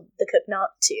Bunny told the cook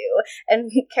not to.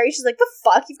 And Carrie's just like, the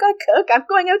fuck? You've got a cook? I'm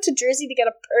going out to Jersey to get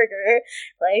a burger.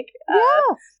 Like,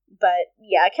 yeah. But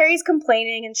yeah, Carrie's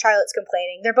complaining and Charlotte's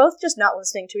complaining. They're both just not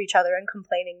listening to each other and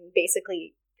complaining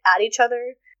basically at each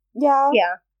other. Yeah.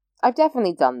 Yeah. I've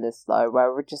definitely done this, though,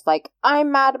 where we're just like,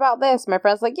 I'm mad about this. My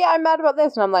friend's like, yeah, I'm mad about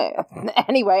this. And I'm like,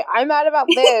 anyway, I'm mad about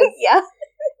this. Yeah.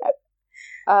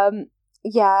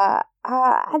 Yeah.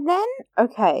 And then,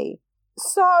 okay.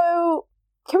 So,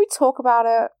 can we talk about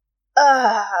it?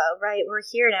 Right. We're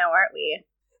here now, aren't we?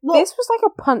 Well, this was like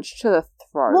a punch to the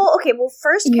throat. Well, okay. Well,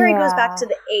 first Carrie goes back to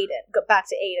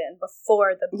Aiden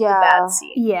before the bad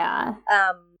scene. Yeah.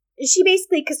 She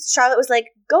basically, because Charlotte was like,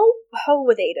 go hoe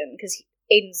with Aiden, because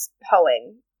Aiden's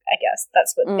hoeing, I guess.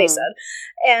 That's what they said.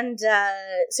 And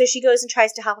so she goes and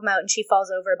tries to help him out, and she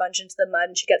falls over a bunch into the mud,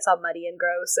 and she gets all muddy and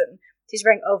gross, and she's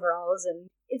wearing overalls, and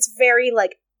it's very,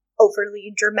 like,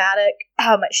 overly dramatic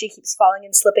how much she keeps falling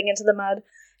and slipping into the mud.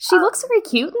 She looks very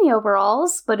cute in the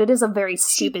overalls, but it is a very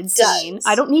stupid scene.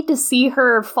 I don't need to see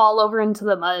her fall over into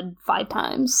the mud 5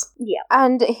 times. Yeah.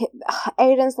 And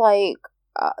Aiden's like,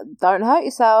 don't hurt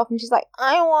yourself. And she's like,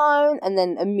 I won't. And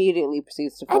then immediately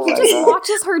proceeds to fall over. And he just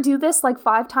watches her do this like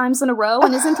 5 times in a row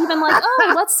and isn't even like,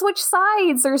 oh, let's switch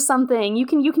sides or something. You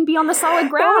can be on the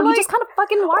solid ground. He just kind of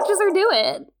fucking watches her do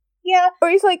it. Yeah. Or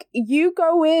he's like, you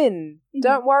go in.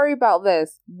 Don't worry about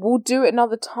this. We'll do it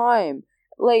another time.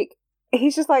 Like,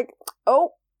 he's just like,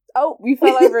 oh, you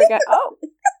fell over again.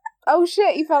 Oh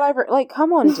shit, you fell over. Like,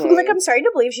 come on, dude. Like, I'm starting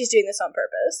to believe she's doing this on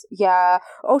purpose. Yeah.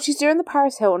 Oh, she's doing the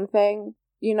Paris Hilton thing,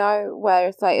 you know, where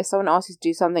it's like, if someone asks you to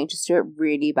do something, just do it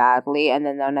really badly, and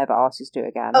then they'll never ask you to do it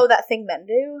again. Oh, that thing men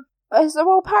do? So,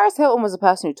 well, Paris Hilton was the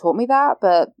person who taught me that,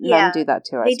 but men do that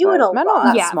too, I suppose. They do it a men lot.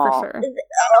 aren't that smart. For sure.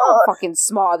 They're not fucking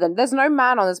smarter than... There's no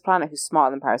man on this planet who's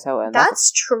smarter than Paris Hilton.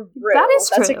 That's true. That is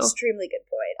true. That's an extremely good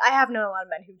point. I have known a lot of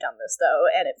men who've done this, though,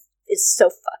 and it is so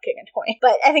fucking annoying.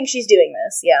 But I think she's doing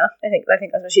this, yeah. I think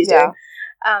that's what she's doing.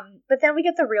 But then we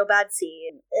get the real bad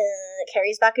scene.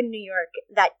 Carrie's back in New York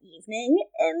that evening,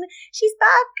 and she's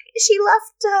back. She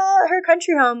left her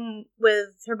country home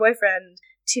with her boyfriend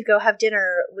to go have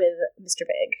dinner with Mr.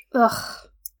 Big. Ugh.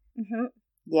 Mm-hmm.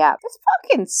 Yeah, this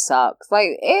fucking sucks.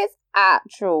 Like, it's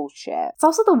actual shit. It's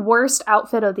also the worst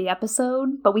outfit of the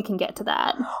episode, but we can get to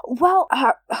that. Well,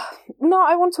 no,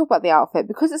 I want to talk about the outfit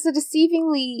because it's a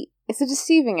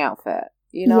deceiving outfit,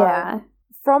 you know? Yeah.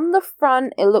 From the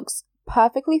front, it looks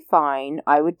perfectly fine.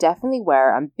 I would definitely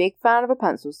wear it. I'm a big fan of a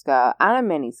pencil skirt and a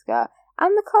mini skirt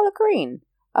and the color green.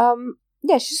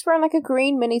 Yeah, she's wearing like a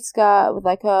green mini skirt with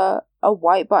like a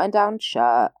white button-down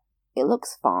shirt. It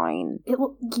looks fine. It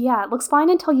looks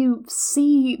fine until you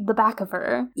see the back of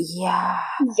her. Yeah.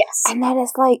 Yes. And then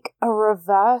it's like a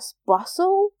reverse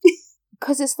bustle.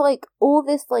 Because it's like all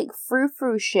this like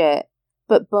frou-frou shit,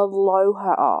 but below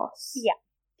her ass. Yeah.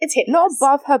 It's hideous. Not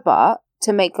above her butt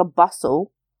to make a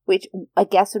bustle, which I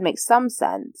guess would make some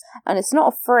sense. And it's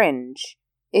not a fringe.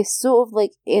 It's sort of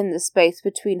like in the space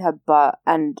between her butt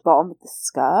and bottom of the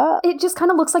skirt. It just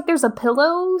kind of looks like there's a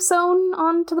pillow sewn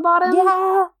onto the bottom.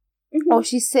 Yeah. Mm-hmm. Or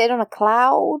she's sitting on a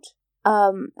cloud.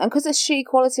 And because it's shitty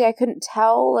quality, I couldn't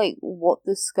tell, like, what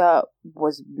the skirt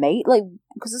was made. Like,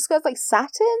 because the skirt's, like,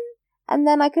 satin. And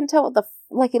then I couldn't tell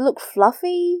what it looked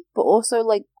fluffy, but also,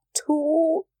 like,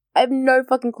 tulle. I have no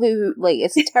fucking clue who, like,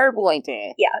 it's a terrible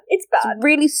idea. Yeah, it's bad. It's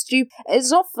really stupid.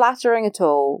 It's not flattering at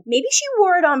all. Maybe she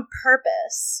wore it on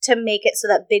purpose to make it so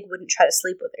that Big wouldn't try to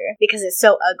sleep with her, because it's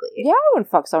so ugly. Yeah, I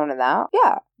wouldn't fuck someone in that.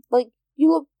 Yeah. Like,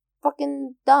 you look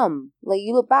fucking dumb. Like,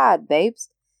 you look bad, babes.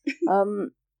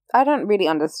 I don't really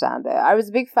understand it. I was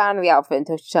a big fan of the outfit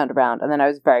until she turned around, and then I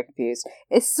was very confused.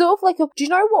 It's sort of like do you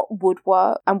know what would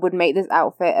work and would make this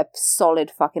outfit a solid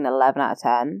fucking 11 out of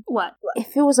 10? What?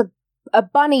 If it was a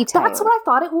bunny tail. That's what I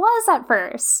thought it was at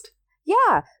first.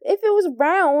 Yeah, if it was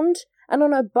round and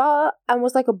on her butt and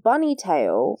was like a bunny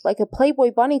tail, like a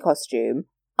Playboy bunny costume,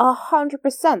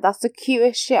 100%. That's the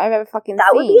cutest shit I've ever fucking seen.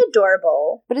 That would be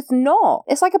adorable. But it's not.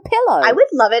 It's like a pillow. I would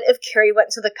love it if Carrie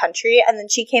went to the country and then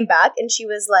she came back and she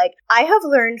was like, I have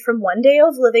learned from one day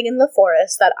of living in the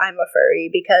forest that I'm a furry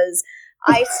because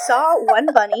I saw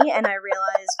one bunny and I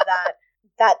realized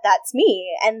that's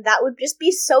me. And that would just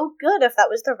be so good if that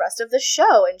was the rest of the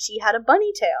show and she had a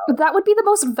bunny tail. That would be the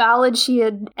most valid she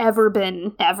had ever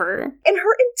been, ever. In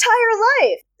her entire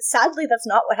life. Sadly, that's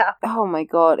not what happened. Oh my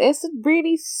god, it's a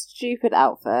really stupid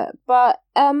outfit. But,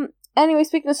 anyway,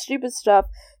 speaking of stupid stuff,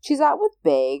 she's out with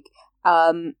Big,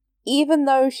 even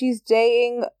though she's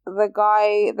dating the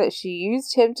guy that she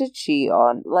used him to cheat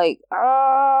on. Like,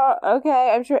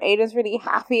 okay, I'm sure Aiden's really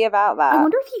happy about that. I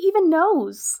wonder if he even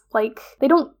knows. Like, they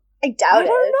don't... I doubt it. I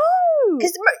don't know!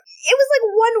 Because it was like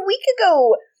 1 week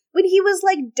ago when he was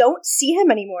like, don't see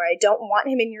him anymore. I don't want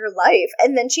him in your life.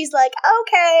 And then she's like,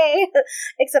 okay.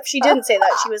 Except she didn't say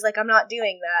that. She was like, I'm not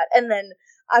doing that. And then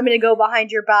I'm going to go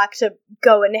behind your back to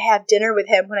go and have dinner with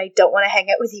him when I don't want to hang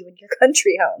out with you in your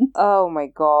country home. Oh my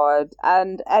god.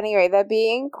 And anyway, they're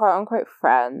being quote-unquote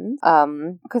friends.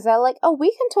 Because they're like, oh,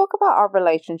 we can talk about our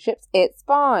relationships. It's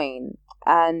fine.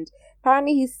 And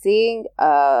apparently he's seeing,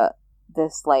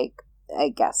 this, like, I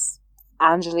guess,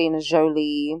 Angelina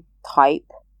Jolie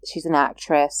type. She's an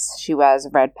actress. She wears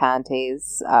red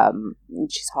panties.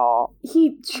 She's hot.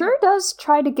 He sure does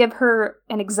try to give her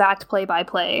an exact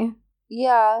play-by-play.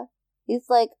 Yeah. He's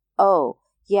like, oh,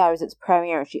 yeah, it was its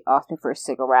premiere and she asked me for a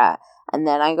cigarette. And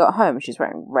then I got home and she's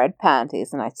wearing red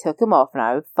panties and I took them off and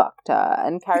I fucked her.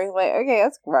 And Carrie's like, okay,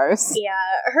 that's gross.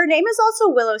 Yeah, her name is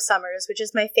also Willow Summers, which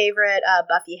is my favorite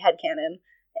Buffy headcanon.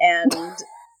 And,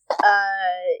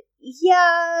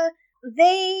 yeah,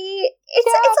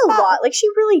 it's a lot. Like, she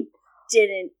really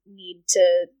didn't need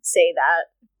to say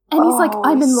that. And he's like,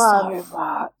 I'm in love. So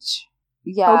much.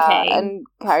 Yeah, okay. And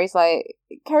Carrie's like,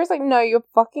 no, you're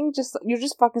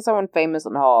just fucking someone famous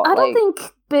and hot. I don't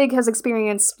think Big has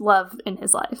experienced love in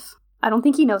his life. I don't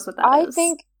think he knows what that is.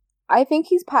 I think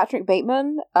he's Patrick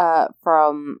Bateman,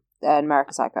 from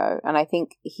American Psycho, and I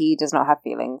think he does not have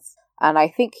feelings. And I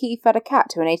think he fed a cat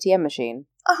to an ATM machine.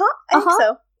 I think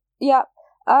so. Yeah.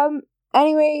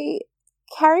 Anyway,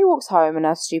 Carrie walks home in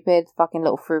her stupid fucking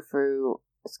little frou-frou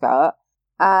skirt.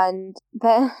 And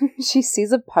then she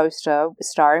sees a poster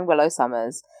starring Willow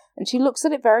Summers, and she looks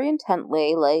at it very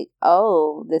intently, like,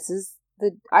 oh, this is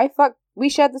we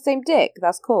shared the same dick,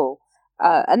 that's cool.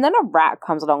 And then a rat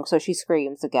comes along, so she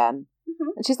screams again. Mm-hmm.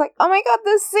 And she's like, oh my god,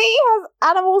 the sea has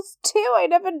animals too, I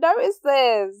never noticed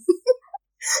this.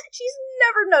 She's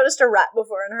never noticed a rat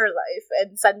before in her life,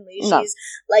 and suddenly she's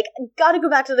like, gotta go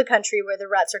back to the country where the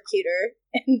rats are cuter,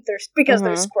 and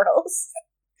they're squirrels.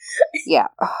 Yeah.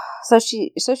 So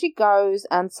she goes,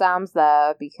 and Sam's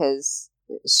there because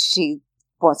she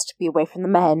wants to be away from the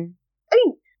men. I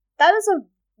mean, that is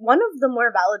one of the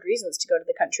more valid reasons to go to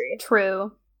the country.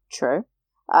 True.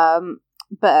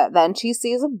 But then she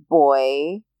sees a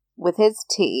boy with his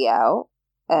titty out,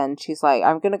 and she's like,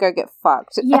 I'm gonna go get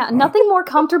fucked. Yeah, nothing more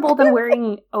comfortable than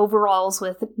wearing overalls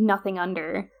with nothing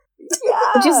under.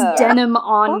 Yeah. Just denim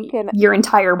on your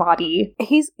entire body.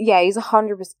 He's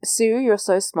 100%. Sue, you're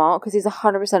so smart because he's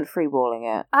 100%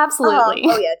 freeballing it. Absolutely.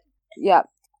 Oh yeah.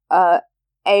 Yeah.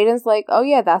 Aiden's like, oh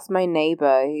yeah, that's my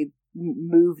neighbor. He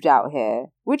moved out here,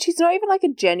 which he's not even like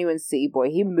a genuine city boy.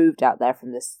 He moved out there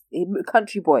from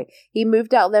country boy. He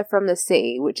moved out there from the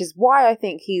city, which is why I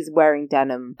think he's wearing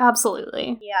denim.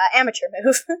 Absolutely. Yeah, amateur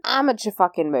move. Amateur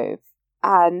fucking move.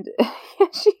 And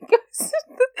she goes,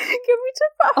 can we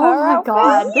talk about her Oh my outfit?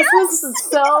 god, this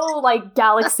was so, like,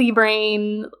 galaxy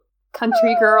brain,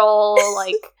 country girl,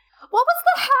 like, what was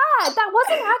the hat? That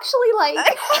wasn't actually,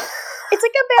 like... It's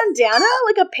like a bandana,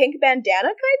 like a pink bandana,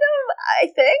 kind of, I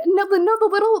think. No,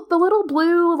 the little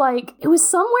blue, like, it was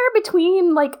somewhere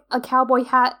between, like, a cowboy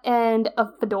hat and a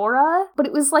fedora, but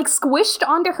it was, like, squished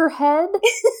onto her head.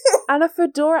 And a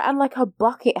fedora and, like, a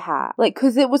bucket hat. Like,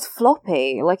 because it was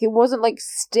floppy. Like, it wasn't, like,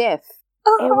 stiff.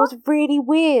 Uh-huh. It was really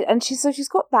weird. And she's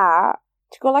got that.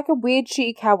 She got, like, a weird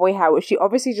shitty cowboy hat, which she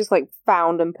obviously just, like,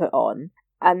 found and put on.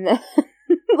 And then...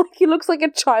 like, he looks like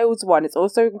a child's one. It's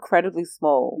also incredibly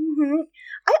small. Mm-hmm.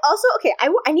 I also,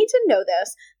 I need to know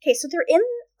this. Okay, so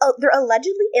they're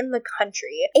allegedly in the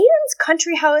country. Aiden's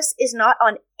country house is not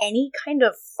on any kind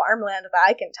of farmland that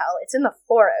I can tell. It's in the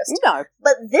forest. No.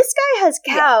 But this guy has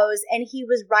cows, and he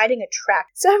was riding a track.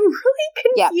 So I'm really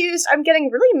confused. Yeah. I'm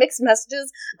getting really mixed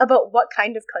messages about what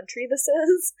kind of country this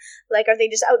is. Like, are they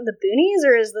just out in the boonies,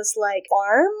 or is this, like,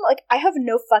 farm? Like, I have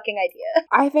no fucking idea.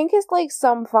 I think it's, like,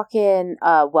 some fucking,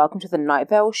 Welcome to the Night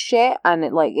Vale shit, and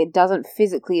it doesn't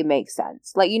physically make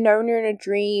sense. Like, you know when you're in a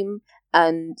dream,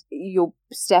 and you'll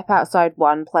step outside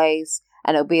one place,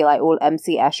 and it'll be, like, all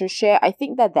MC Escher shit. I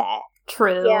think they're there.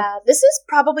 true. Yeah, this is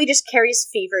probably just Carrie's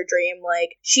fever dream. Like,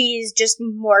 she's just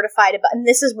mortified about, and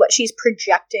this is what she's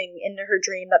projecting into her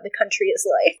dream that the country is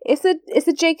like. It's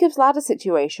a Jacob's Ladder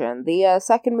situation. The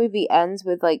second movie ends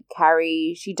with, like,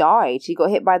 Carrie, she died. She got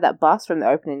hit by that bus from the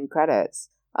opening credits.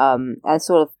 And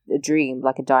sort of a dream,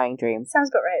 like a dying dream. Sounds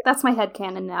about right. That's my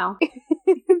headcanon now.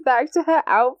 Back to her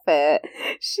outfit.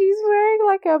 She's wearing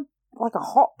like a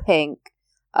hot pink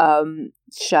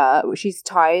shirt, which she's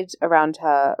tied around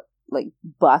her like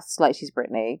bust, like she's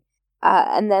Britney.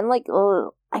 And then like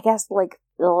I guess like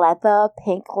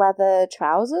pink leather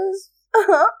trousers.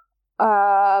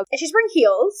 And she's wearing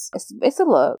heels. It's a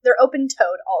look. They're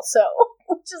open-toed also,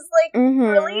 which is like,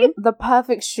 really? The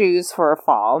perfect shoes for a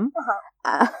farm.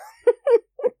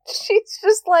 She's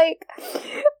just like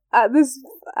at this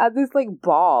like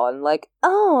bar and like,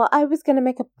 oh, I was gonna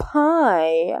make a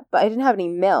pie, but I didn't have any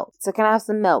milk. So can I have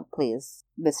some milk, please,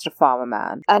 Mr. Farmer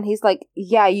Man? And he's like,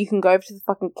 yeah, you can go over to the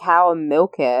fucking cow and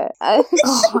milk it. And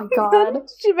oh my god.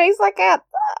 She makes like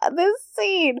this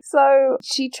scene. So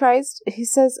he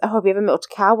says, oh, have you ever milked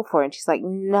a cow before? And she's like,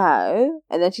 no.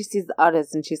 And then she sees the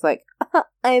udders and she's like,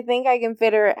 I think I can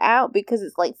figure it out because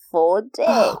it's like 4 dicks.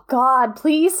 Oh god,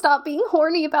 please stop being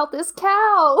horny about this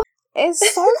cow. It's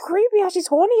so creepy how she's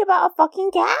horny about a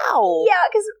fucking cow. Yeah,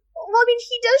 because, well, I mean,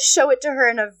 he does show it to her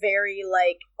in a very,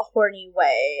 like, horny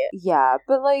way. Yeah,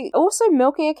 but, like, also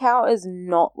milking a cow is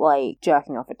not, like,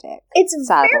 jerking off a dick. It's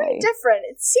sadly very different.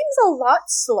 It seems a lot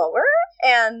slower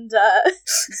and, a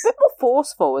bit more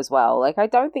forceful as well. Like, I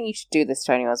don't think you should do this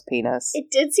to anyone's penis.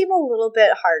 It did seem a little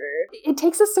bit harder. It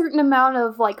takes a certain amount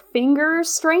of, like, finger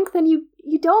strength, and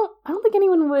I don't think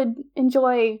anyone would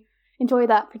enjoy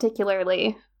that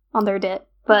particularly on their dick,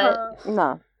 but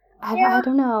no. I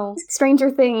don't know.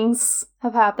 Stranger things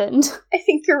have happened. I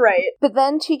think you're right. But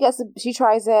then she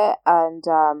tries it, and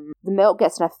the milk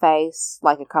gets in her face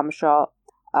like a cum shot.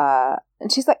 And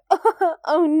she's like,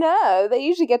 oh no, they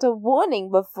usually get a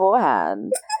warning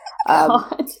beforehand.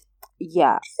 God.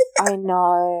 Yeah, I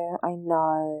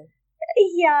know.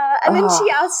 Yeah, and then she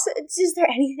asks, is there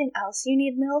anything else you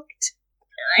need milked?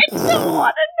 I don't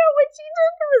want to know what she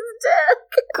did to his dick.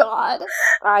 God.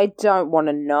 I don't want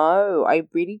to know. I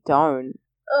really don't.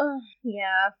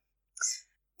 Yeah.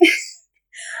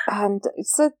 And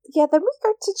so, yeah, then we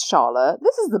go to Charlotte.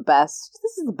 This is the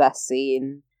best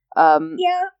scene.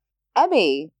 Yeah.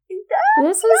 Emmy.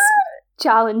 This is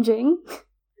challenging.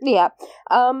 Yeah.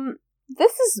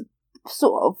 This is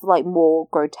sort of, like, more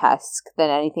grotesque than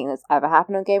anything that's ever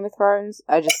happened on Game of Thrones.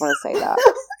 I just want to say that.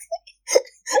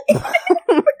 It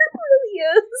really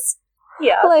is.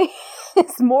 Yeah. Like,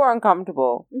 it's more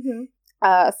uncomfortable. Mm-hmm.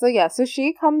 So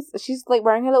she's like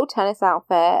wearing her little tennis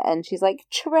outfit and she's like,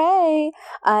 Trey,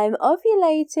 I'm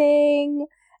ovulating.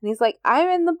 And he's like, I'm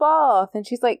in the bath. And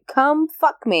she's like, come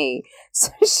fuck me.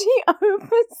 So she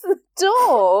opens the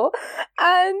door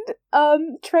and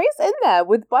Trey's in there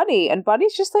with Buddy. And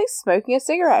Buddy's just like smoking a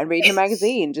cigarette and reading a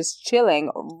magazine, just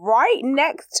chilling right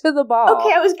next to the bar.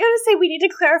 Okay, I was going to say we need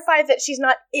to clarify that she's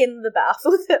not in the bath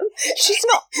with him. She's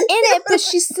not in it, but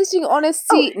she's sitting on a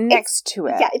seat next to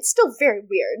it. Yeah, it's still very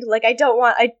weird. Like, I don't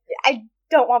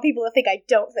want people to think I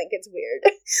don't think it's weird.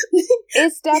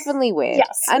 It's definitely weird.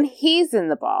 Yes. And he's in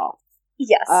the bar.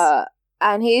 Yes.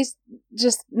 And he's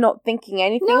just not thinking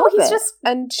anything No, of he's it. just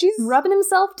and she's rubbing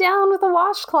himself down with a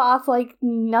washcloth like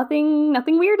nothing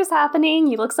weird is happening.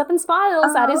 He looks up and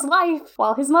smiles at his wife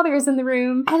while his mother is in the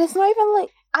room. And it's not even like,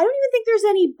 I don't even think there's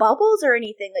any bubbles or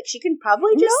anything. Like, she can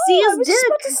probably just see his I was dick. just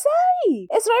about to say.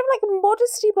 It's not even like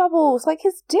modesty bubbles. Like,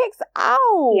 his dick's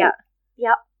out. Yeah.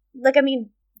 Yeah. Like, I mean,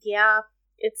 yeah.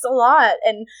 It's a lot.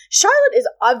 And Charlotte is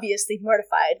obviously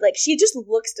mortified. Like, she just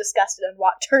looks disgusted and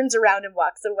turns around and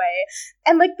walks away.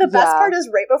 And, like, the best part is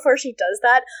right before she does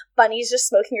that, Bunny's just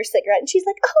smoking her cigarette. And she's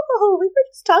like, oh, we were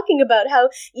just talking about how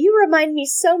you remind me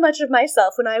so much of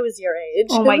myself when I was your age.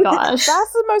 Oh my gosh.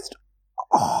 That's the most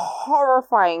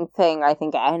horrifying thing I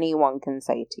think anyone can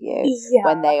say to you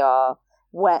when they are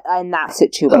in that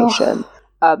situation.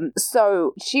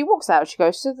 So she walks out, she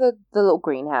goes to the little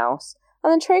greenhouse. And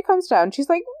then Trey comes down. She's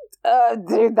like,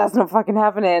 dude, that's not fucking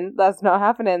happening. That's not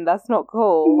happening. That's not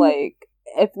cool. Like,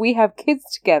 if we have kids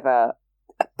together,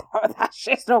 that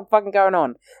shit's not fucking going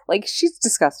on. Like, she's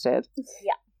disgusted.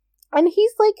 Yeah. And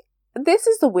he's like, this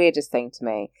is the weirdest thing to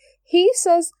me. He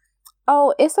says,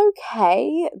 oh, it's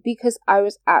okay because I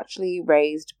was actually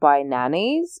raised by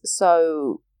nannies.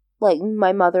 So, like,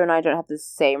 my mother and I don't have the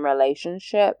same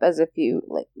relationship as if you,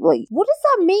 like, what does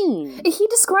that mean? He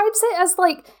describes it as,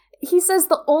 like, he says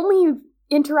the only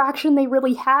interaction they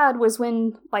really had was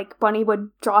when, like, Bunny would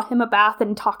draw him a bath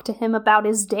and talk to him about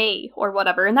his day or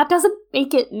whatever, and that doesn't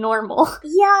make it normal.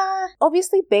 Yeah.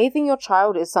 Obviously, bathing your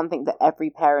child is something that every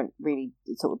parent really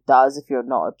sort of does if you're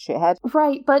not a shithead.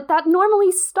 Right, but that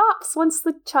normally stops once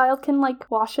the child can, like,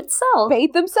 wash itself.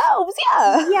 Bathe themselves,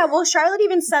 yeah! Yeah, well, Charlotte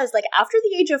even says, like, after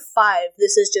the age of 5,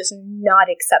 this is just not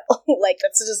acceptable. Like,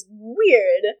 that's just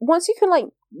weird. Once you can, like,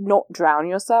 not drown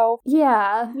yourself,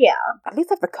 Yeah. Yeah. at least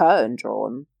have the curtain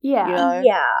drawn. Yeah. You know?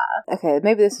 Yeah. Okay,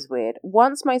 maybe this is weird.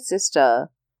 Once my sister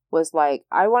was like,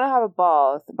 I want to have a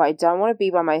bath, but I don't want to be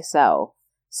by myself.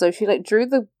 So she, like, drew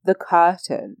the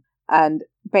curtain and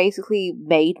basically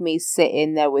made me sit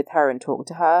in there with her and talk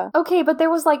to her. Okay, but there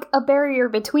was, like, a barrier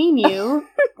between you.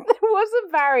 There was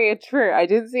a barrier, true. I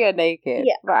didn't see her naked.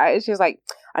 Yeah. But she was like,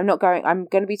 I'm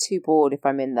going to be too bored if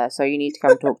I'm in there, so you need to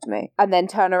come talk to me. And then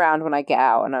turn around when I get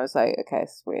out, and I was like, okay,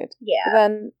 this is weird. Yeah. But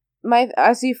then,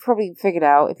 as you've probably figured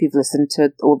out, if you've listened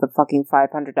to all the fucking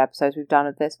 500 episodes we've done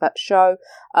of this show,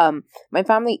 my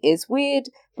family is weird,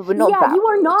 but we're not that Yeah, you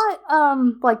are weird.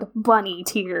 not, like, Bunny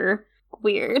tier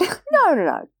weird.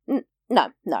 No,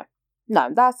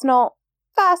 that's not...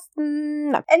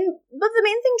 no. But the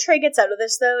main thing Trey gets out of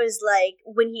this, though, is, like,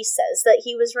 when he says that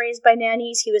he was raised by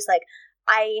nannies, he was like,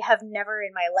 I have never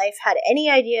in my life had any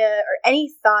idea or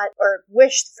any thought or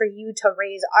wished for you to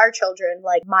raise our children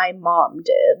like my mom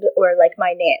did, or like my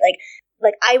nan.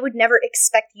 Like, I would never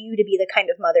expect you to be the kind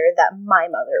of mother that my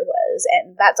mother was,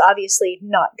 and that's obviously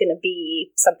not gonna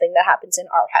be something that happens in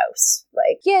our house.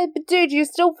 Like, Yeah, but dude, you're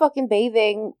still fucking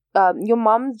bathing. Your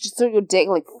mom just saw your dick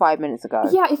like 5 minutes ago.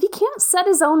 Yeah, if he can't set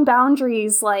his own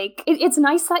boundaries, like, it's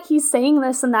nice that he's saying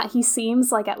this and that he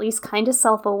seems, like, at least kind of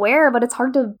self-aware, but it's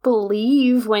hard to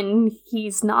believe when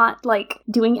he's not, like,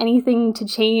 doing anything to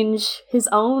change his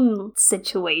own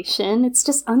situation. It's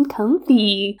just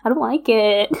uncomfy. I don't like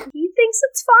it. he thinks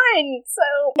it's fine,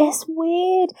 so... It's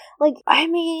weird. Like, I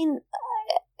mean,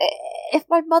 if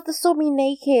my mother saw me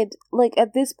naked, like,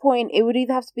 at this point, it would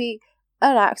either have to be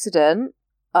an accident,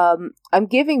 I'm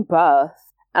giving birth,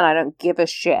 and I don't give a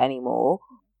shit anymore,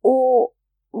 or,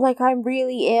 like, I'm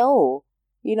really ill,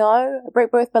 you know? I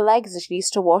break both my legs and she needs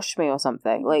to wash me or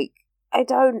something. Like, I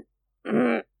don't...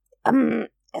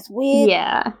 it's weird.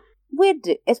 Yeah.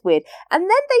 It's weird. And then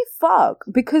they fuck,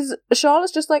 because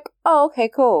Charlotte's just like, oh, okay,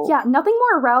 cool. Yeah, nothing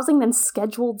more arousing than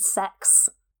scheduled sex.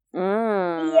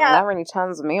 Yeah. That really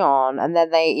turns me on. And then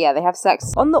they have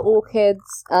sex on the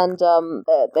orchids, and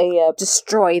they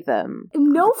destroy them.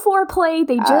 No foreplay,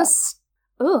 they just...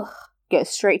 Ugh. Get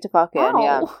straight to fucking,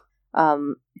 yeah.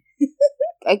 Ow.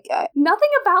 I, Nothing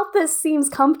about this seems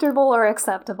comfortable or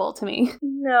acceptable to me.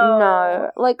 No.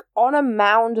 like, on a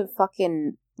mound of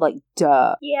fucking, like,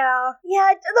 dirt. Yeah.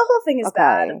 Yeah, the whole thing is Okay.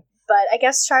 bad. But I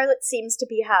guess Charlotte seems to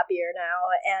be happier now,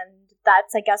 and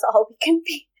that's, I guess, all we can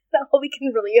be... all we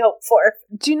can really hope for.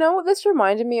 Do you know what this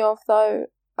reminded me of, though?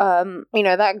 You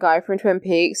know, that guy from Twin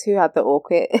Peaks who had the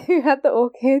orchids?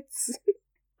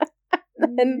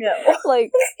 And, No.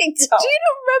 like, I do don't. you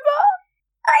not remember?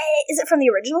 Is it from the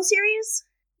original series?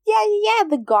 Yeah,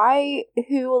 the guy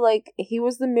who, like, he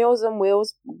was the Meals on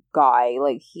Wheels guy.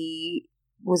 Like, he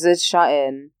was a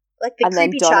shut-in. Like the And then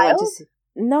creepy Donna child? went to see...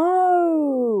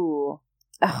 No!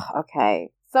 Ugh,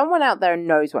 okay. Someone out there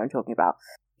knows what I'm talking about.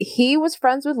 He was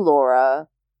friends with Laura,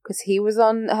 because he was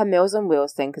on her Meals on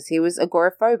Wheels thing, because he was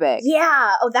agoraphobic.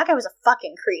 Yeah. Oh, that guy was a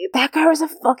fucking creep. That guy was a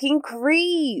fucking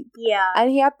creep! Yeah. And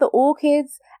he had the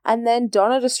orchids, and then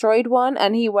Donna destroyed one,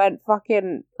 and he went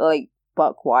fucking, like,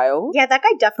 buck wild. Yeah, that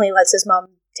guy definitely lets his mom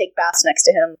take baths next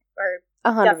to him. Or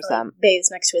 100%. definitely bathes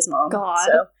next to his mom. God.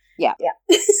 So. Yeah.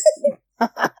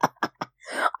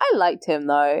 I liked him,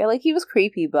 though. Like, he was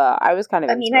creepy, but I was kind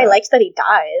of I mean, into I it. liked that he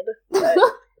died. But,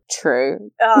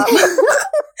 True.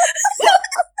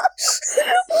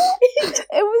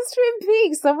 It was Twin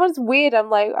Peaks. Someone's weird. I'm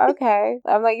like, okay.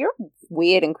 I'm like, you're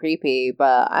weird and creepy,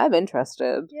 but I'm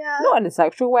interested. yeah. Not in a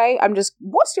sexual way. I'm just,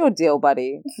 what's your deal,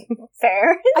 buddy?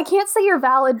 Fair. I can't say you're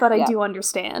valid, but I Yeah. do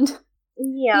understand.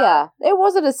 Yeah. It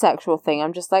wasn't a sexual thing.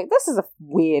 I'm just like, this is a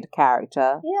weird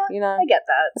character. Yeah, You know? I get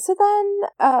that. So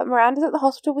then Miranda's at the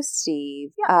hospital with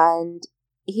Steve, and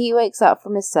he wakes up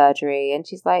from his surgery, and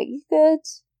she's like, you good?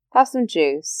 Have some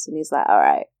juice. And he's like, all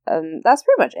right. That's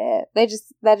pretty much it.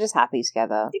 They're just happy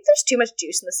together. I think there's too much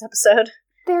juice in this episode.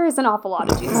 There is an awful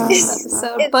lot of juice in this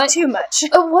episode, It's but too much.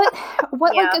 what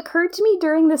Yeah. like occurred to me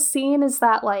during this scene is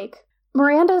that like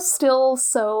Miranda still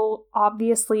so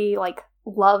obviously like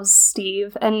loves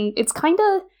Steve, and it's kind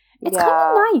of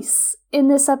nice in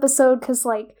this episode because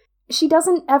like she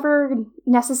doesn't ever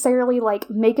necessarily like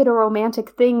make it a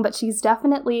romantic thing, but she's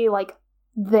definitely like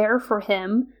there for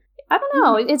him. I don't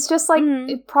know. It's just like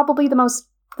probably the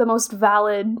most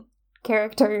valid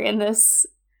character in this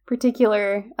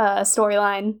particular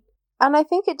storyline. And I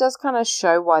think it does kind of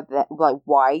show why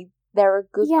they're a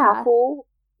good couple.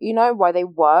 You know, why they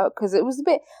work, because it was a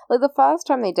bit like the first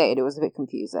time they dated, it was a bit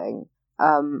confusing.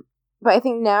 But I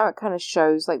think now it kind of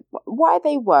shows like why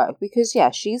they work, because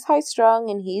she's high strung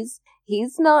and he's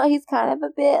not. He's kind of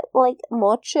a bit like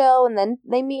more chill, and then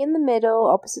they meet in the middle,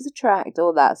 opposites attract,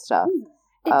 all that stuff.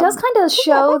 It does kind of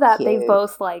show that cute. they've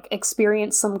both like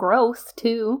experienced some growth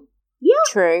too. Yeah,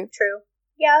 true.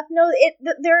 Yeah, no,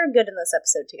 they're good in this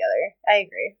episode together. I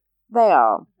agree. They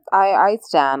are. I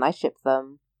stan. I ship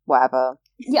them. Whatever.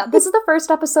 Yeah, this is the first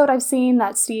episode I've seen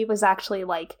that Steve was actually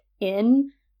like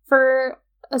in for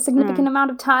a significant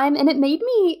amount of time, and it made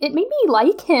me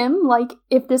like him. Like,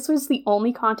 if this was the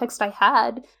only context I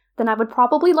had, then I would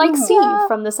probably like Steve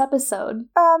from this episode.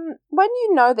 When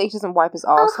you know that he doesn't wipe his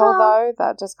asshole though,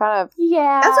 that just kind of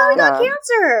that's how he got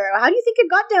cancer. How do you think it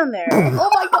got down there? Oh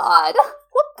my god.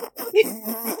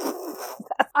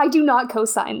 I do not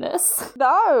co-sign this.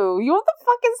 No, you're the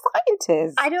fucking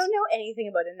scientist. I don't know anything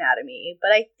about anatomy,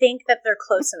 but I think that they're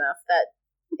close enough that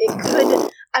it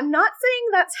could. I'm not saying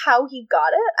that's how he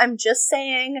got it. I'm just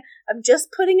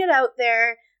putting it out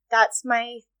there. That's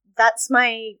my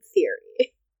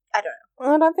theory. I don't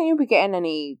know. I don't think you'll be getting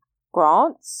any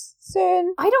grants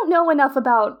soon. I don't know enough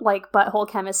about like butthole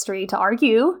chemistry to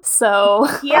argue, so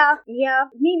yeah,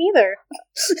 me neither.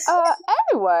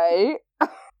 Anyway,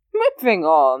 moving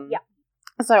on. Yeah.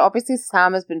 So obviously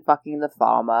Sam has been fucking the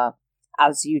farmer,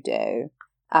 as you do.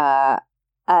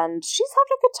 And she's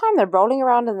having a good time. They're rolling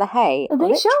around in the hay.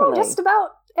 They show just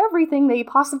about everything they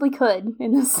possibly could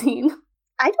in this scene.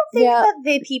 I don't think that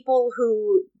the people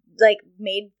who like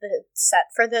made the set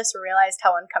for this realized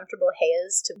how uncomfortable hay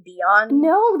is to be on.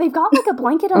 No, they've got like a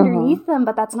blanket underneath them,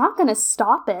 but that's not going to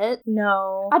stop it.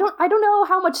 No. I don't know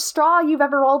how much straw you've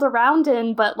ever rolled around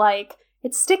in, but like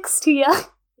it sticks to you.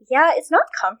 Yeah, it's not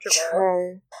comfortable.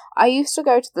 True. I used to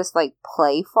go to this like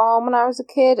play farm when I was a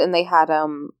kid, and they had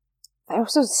they were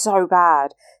so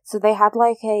bad. So they had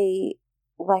like a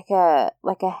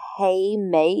hay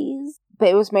maze, but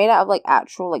it was made out of like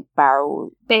actual like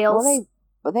barrel bales.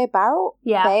 Were they barrel?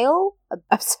 Yeah. Bale?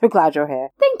 I'm so glad you're here.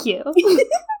 Thank you.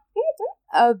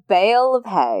 A bale of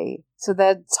hay. So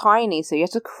they're tiny, so you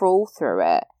have to crawl through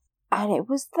it. And it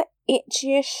was the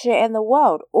itchiest shit in the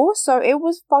world. Also, it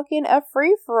was fucking a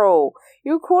free-for-all.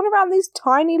 You're crawling around these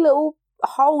tiny little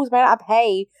holes made out of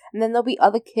hay, and then there'll be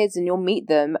other kids and you'll meet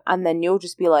them, and then you'll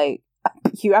just be like,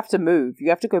 you have to move. You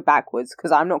have to go backwards,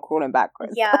 because I'm not crawling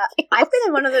backwards. Yeah, I've been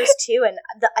in one of those too, and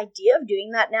the idea of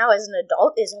doing that now as an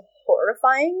adult is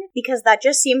horrifying, because that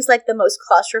just seems like the most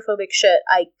claustrophobic shit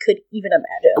I could even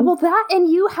imagine. Well, that, and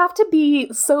you have to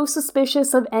be so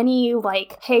suspicious of any,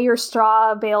 like, hay or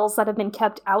straw bales that have been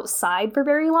kept outside for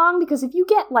very long, because if you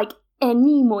get, like,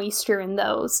 any moisture in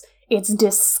those, it's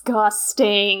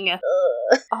disgusting.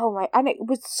 Oh my, and it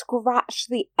would scratch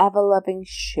the ever-loving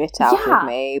shit out of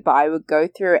me, but I would go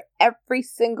through it every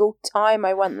single time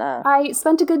I went there. I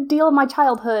spent a good deal of my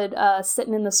childhood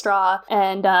sitting in the straw,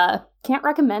 and can't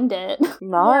recommend it.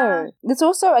 No. Yeah. There's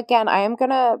also, again, I am going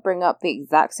to bring up the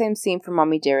exact same scene from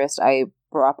Mommy Dearest I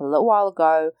brought up a little while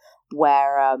ago,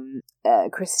 where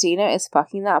Christina is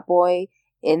fucking that boy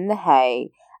in the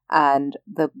hay, and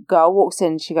the girl walks in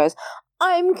and she goes,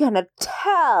 I'm gonna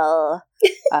tell.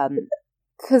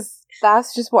 Because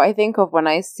that's just what I think of when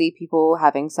I see people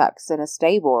having sex in a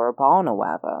stable or a barn or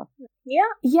whatever. Yeah.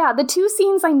 Yeah, the two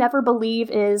scenes I never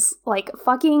believe is, like,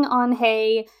 fucking on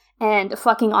hay and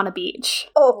fucking on a beach.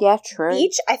 Oh, yeah, true.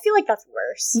 Beach? I feel like that's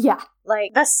worse. Yeah.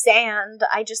 Like, the sand,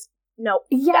 I just, no.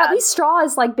 Yeah, bad. at least straw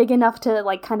is, like, big enough to,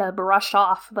 like, kind of brush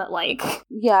off, but, like...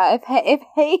 Yeah, if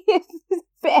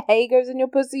hay goes in your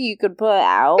pussy, you could put it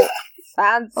out.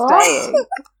 Sand staying.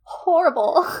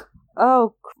 Horrible.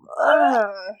 Oh,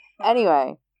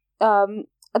 anyway,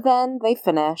 then they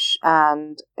finish,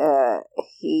 and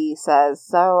he says,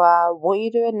 so, what are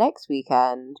you doing next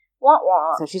weekend?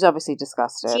 Wah-wah. So she's obviously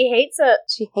disgusted. She hates it.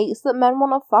 She hates that men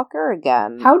want to fuck her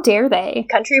again. How dare they?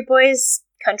 Country boys,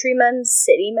 countrymen,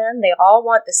 city men, they all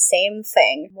want the same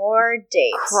thing. More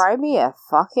dates. Cry me a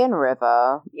fucking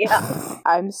river. Yeah.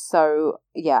 I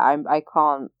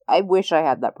can't, I wish I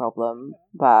had that problem,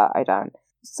 but I don't.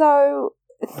 So,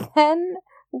 then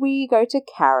we go to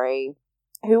Carrie,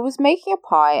 who was making a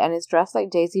pie and is dressed like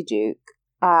Daisy Duke.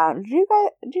 Do you guys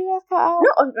cut out?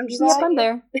 No, I'm just Yep, I'm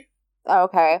there. Oh,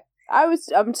 okay.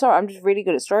 I'm sorry, I'm just really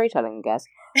good at storytelling, I guess.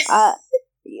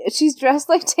 she's dressed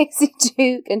like Daisy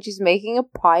Duke and she's making a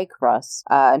pie crust.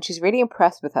 And she's really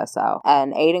impressed with herself.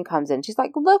 And Aiden comes in. She's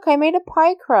like, look, I made a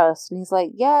pie crust. And he's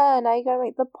like, yeah, now you gotta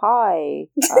make the pie.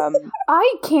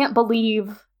 I can't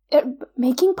believe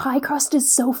making pie crust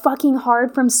is so fucking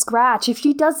hard from scratch. If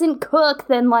she doesn't cook,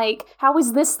 then, like, how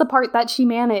is this the part that she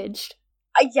managed?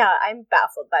 Yeah, I'm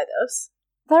baffled by those.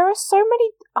 There are so many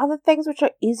other things which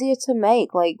are easier to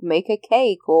make, like make a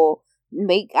cake or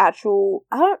make actual.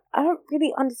 I don't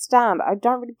really understand. I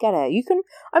don't really get it.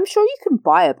 I'm sure you can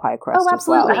buy a pie crust. Oh,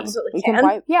 absolutely, as well. Absolutely You can.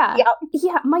 buy. Yeah. Yep.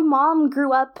 Yeah, my mom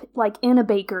grew up, like, in a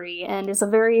bakery and is a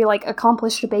very, like,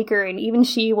 accomplished baker, and even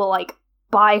she will, like,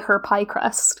 buy her pie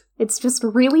crust. It's just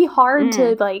really hard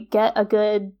to, like, get a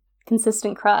good,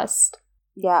 consistent crust.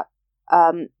 Yeah.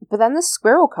 But then the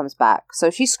squirrel comes back, so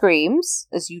she screams,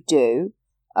 as you do,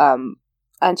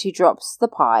 and she drops the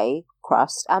pie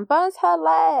crust and burns her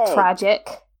leg. Tragic.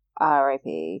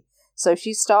 R.I.P. So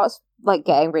she starts, like,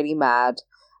 getting really mad,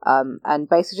 and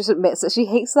basically just admits that she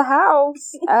hates the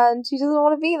house, and she doesn't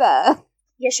want to be there.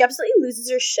 Yeah, she absolutely loses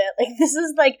her shit. This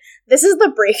is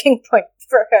the breaking point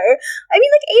for her. I mean,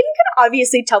 like, Aiden can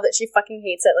obviously tell that she fucking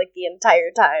hates it, like, the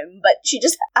entire time, but she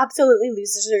just absolutely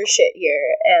loses her shit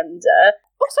here, and,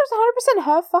 Also, it's 100%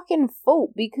 her fucking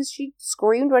fault, because she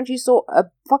screamed when she saw a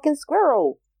fucking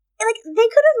squirrel. And, like, they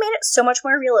could have made it so much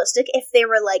more realistic if they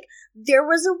were like, there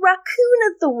was a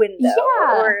raccoon at the window,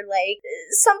 Yeah. or, like,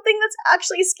 something that's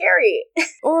actually scary.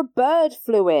 Or a bird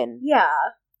flew in. Yeah.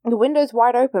 The window's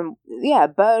wide open. Yeah, a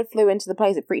bird flew into the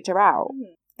place. It freaked her out.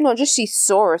 Mm-hmm. Not just she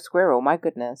saw a squirrel, my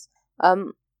goodness.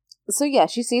 So yeah,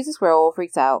 she sees a squirrel,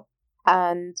 freaks out,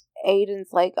 and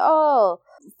Aiden's like, oh,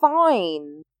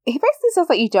 fine. He basically says,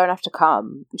 like, you don't have to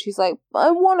come. And she's like, I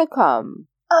want to come.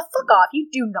 Fuck off, you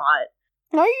do not.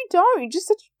 No, you don't. You just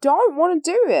said you don't want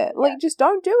to do it. Like, just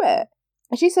don't do it.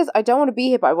 And she says, I don't want to be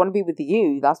here, but I want to be with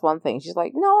you. That's one thing. She's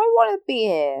like, no, I want to be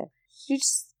here. She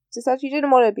just said she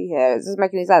didn't want to be here. It doesn't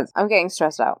make any sense. I'm getting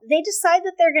stressed out. They decide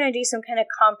that they're gonna do some kind of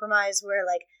compromise where,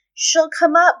 like, she'll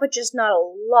come up, but just not a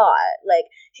lot. Like,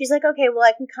 she's like, okay, well,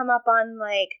 I can come up on,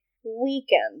 like,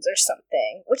 weekends or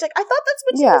something. Which, like, I thought that's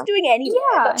what she was doing anyway.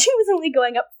 Yeah. I thought she was only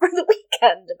going up for the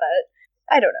weekend,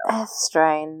 but I don't know. That's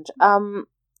strange.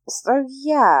 So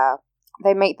yeah,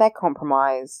 they make their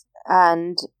compromise,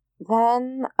 and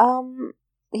then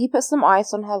he puts some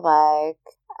ice on her leg,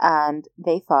 and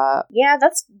they fuck. Yeah,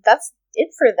 that's it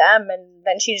for them, and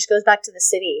then she just goes back to the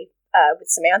city with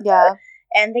Samantha. Yeah.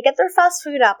 And they get their fast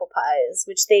food apple pies,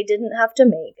 which they didn't have to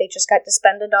make. They just got to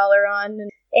spend $1 on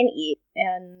and eat.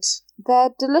 And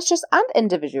They're delicious and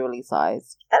individually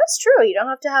sized. that is true. You don't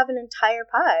have to have an entire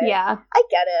pie. Yeah. I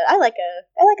get it. I like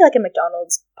a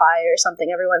McDonald's pie or something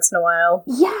every once in a while.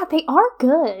 Yeah, they are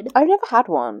good. I've never had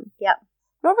one. Yeah.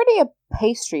 Not really a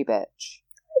pastry bitch.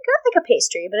 I like a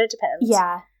pastry, but it depends.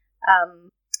 Yeah.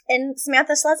 And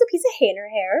Samantha still has a piece of hay in her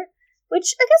hair,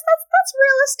 which I guess that's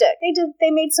realistic.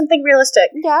 They made something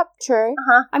realistic. Yep, true.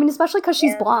 I mean, especially because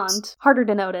she's And- blonde. Harder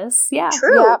to notice. Yeah.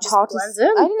 True. Yeah, just hard to blends I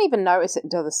in. didn't even notice it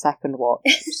until the second watch,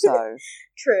 so.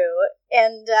 True.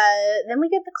 And then we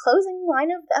get the closing line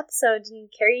of the episode, and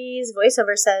Carrie's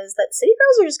voiceover says that city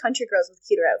girls are just country girls with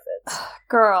cuter outfits.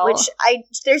 Girl. Which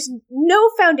there's no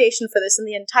foundation for this in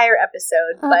the entire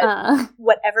episode, but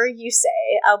whatever you say,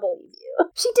 I'll believe you.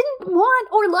 She didn't want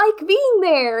or like being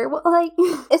there. Like,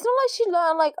 It's not like she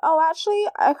learned, like, oh, actually,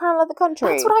 I kind of love the country.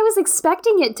 that's what I was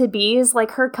expecting it to be, is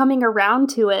like her coming around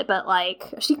to it, but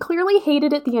like, she clearly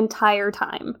hated it the entire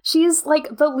time. She's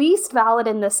like the least valid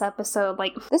in this episode.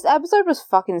 Like, This episode was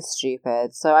fucking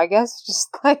stupid, so I guess just,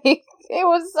 like, it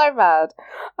was so bad.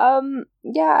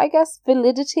 Yeah, I guess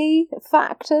validity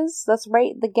factors, let's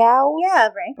rate the gals. Yeah,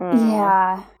 right.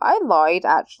 yeah. I lied,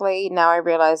 actually. Now I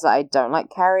realise that I don't like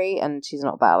Carrie, and she's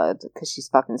not valid, because she's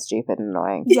fucking stupid and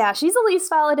annoying. Yeah, she's the least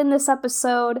valid in this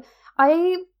episode.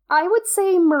 I would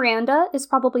say Miranda is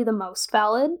probably the most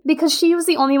valid, because she was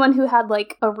the only one who had,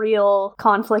 like, a real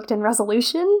conflict and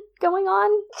resolution going on.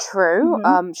 True.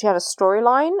 Mhm. She had a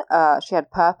storyline, she had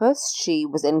purpose, she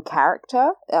was in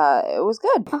character, it was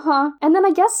good. Uh-huh. And then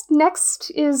I guess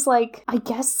next is, like,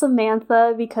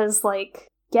 Samantha, because, like,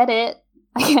 get it,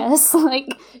 I guess.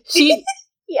 Like, she...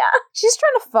 Yeah. She's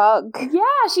trying to fuck.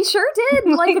 Yeah, she sure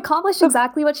did, like, accomplish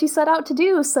exactly what she set out to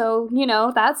do, so, you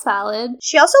know, that's valid.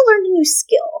 She also learned a new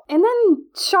skill. And then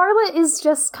Charlotte is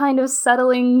just kind of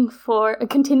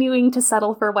continuing to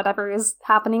settle for whatever is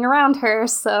happening around her,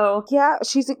 so... Yeah,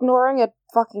 she's ignoring a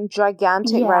fucking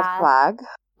gigantic red Yeah. flag.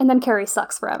 And then Carrie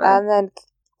sucks forever. And then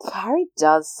Carrie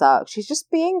does suck. She's just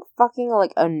being fucking,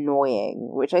 like, annoying,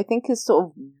 which I think is sort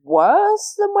of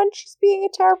worse than when she's being a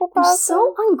terrible person.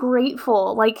 So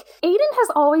ungrateful. Like, Aiden has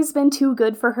always been too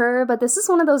good for her, but this is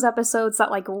one of those episodes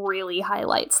that, like, really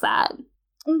highlights that.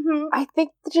 Mm-hmm. I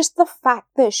think just the fact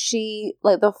that she,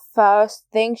 like, the first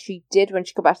thing she did when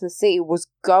she got back to the city was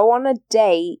go on a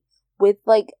date with,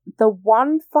 like, the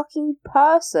one fucking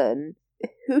person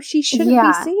who she shouldn't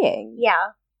be seeing. Yeah,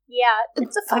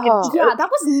 it's a fucking joke. Yeah, that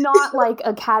was not, like,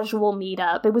 a casual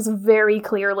meetup. It was very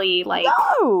clearly, like...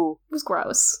 No! It was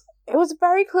gross. It was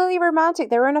very clearly romantic.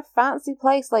 They were in a fancy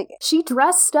place, like... She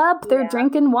dressed up, they're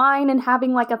drinking wine and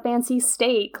having, like, a fancy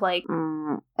steak, like...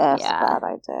 It's a bad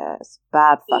idea. It's a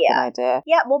bad fucking idea.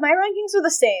 Yeah, well, my rankings are the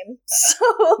same,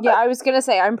 so... Yeah, I was gonna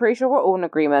say, I'm pretty sure we're all in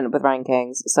agreement with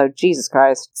rankings, so Jesus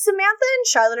Christ. Samantha and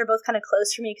Charlotte are both kind of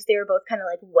close for me, because they were both kind of,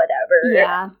 like, whatever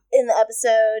in the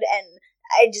episode, and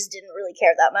I just didn't really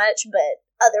care that much, but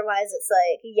otherwise it's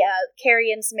like, yeah,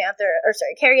 Carrie and Miranda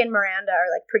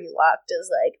are, like, pretty locked as,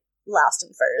 like, last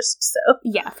and first, so.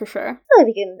 Yeah, for sure. I feel like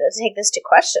we can take this to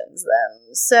questions,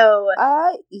 then. So.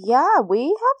 Yeah, we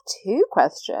have 2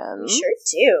 questions. Sure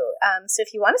do. So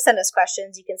if you want to send us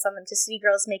questions, you can send them to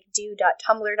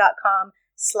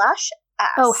citygirlsmakedo.tumblr.com/ask.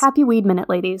 Oh, happy Weed Minute,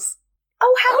 ladies.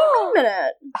 Oh, happy Weed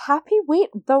Minute. Happy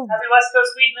West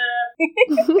Coast Weed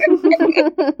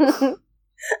Minute.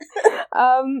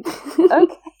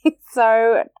 Okay,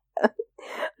 so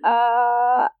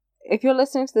if you're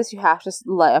listening to this, you have to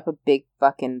light up a big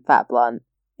fucking fat blunt.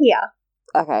 Yeah.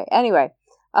 Okay, anyway.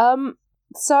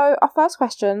 So our first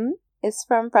question is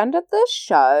from friend of the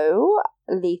show,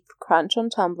 Leaf Crunch on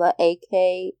Tumblr,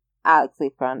 aka Alex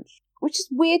Leaf Crunch. Which is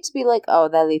weird to be like, oh,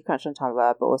 they're Leaf Crunch on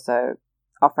Tumblr, but also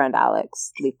our friend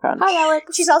Alex Leaf Crunch. Hi,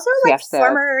 Alex. She's also, like,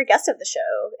 former guest of the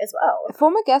show as well.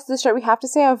 Former guest of the show, we have to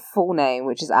say her full name,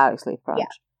 which is Alex Leaf Crunch.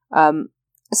 Yeah.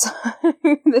 So,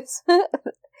 this...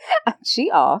 And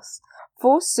she asks,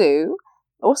 for Sue,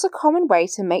 what's a common way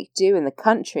to make do in the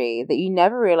country that you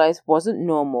never realised wasn't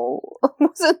normal?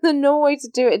 Wasn't the normal way to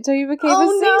do it until you became a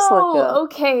sea slicker?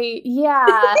 Okay, yeah.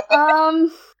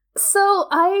 So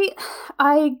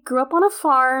I grew up on a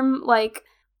farm, like,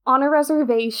 on a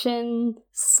reservation,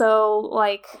 so,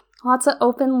 like, lots of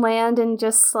open land and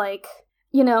just, like,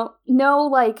 you know, no,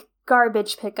 like,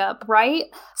 garbage pickup, right?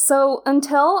 So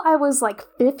until I was, like,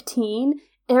 15,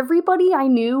 everybody I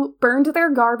knew burned their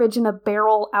garbage in a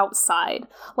barrel outside.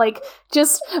 Like,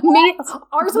 just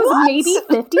ours was maybe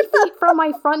 50 feet from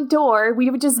my front door.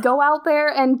 We would just go out there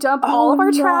and dump all of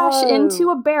our trash into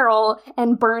a barrel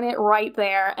and burn it right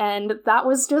there. And that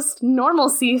was just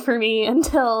normalcy for me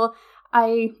until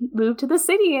I moved to the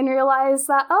city and realized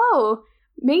that,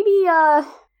 maybe that's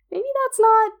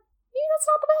not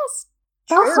the best.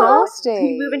 That's nasty.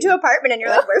 You move into an apartment and you're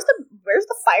like, where's the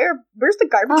fire? Where's the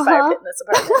garbage fire pit in this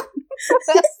apartment?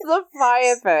 That's the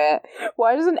fire pit.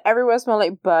 Why doesn't everywhere smell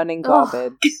like burning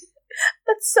garbage?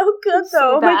 That's so good,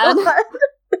 though. So bad. Oh my god.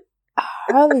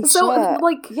 Holy so, shit.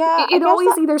 like, yeah, it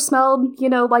always either smelled, you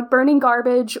know, like burning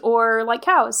garbage or like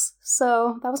cows.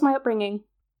 So that was my upbringing.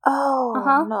 Oh,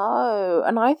 no.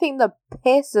 And I think the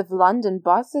piss of London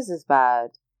buses is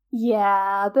bad.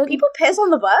 Yeah. People piss on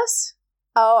the bus?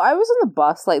 Oh, I was on the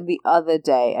bus, like, the other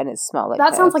day, and it smelled like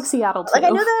that piss. sounds like Seattle, too. Like, I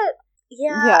know that,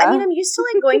 yeah. I mean, I'm used to,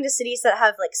 like, going to cities that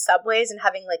have, like, subways and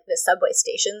having, like, the subway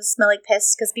stations smell like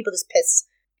piss, because people just piss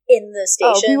in the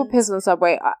station. Oh, people piss on the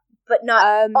subway. But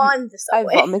not on the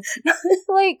subway. I vomited.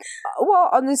 Like, well,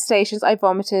 on the stations, I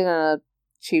vomited in a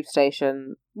tube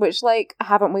station, which, like,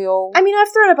 haven't we all? I mean,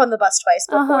 I've thrown up on the bus twice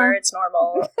before. It's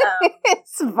normal.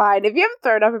 It's fine. If you haven't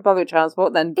thrown up in public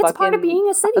transport, then it's part of being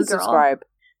a city Then girl.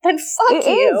 fuck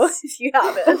you if you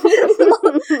haven't.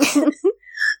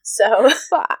 So,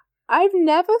 but I've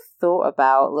never thought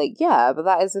about, like, yeah, but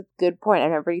that is a good point.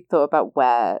 I've never really thought about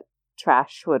where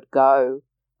trash would go.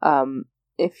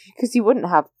 Because you wouldn't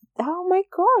have. Oh my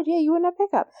god, yeah, you wouldn't have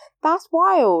pickup. That's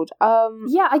wild.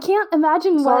 Yeah, I can't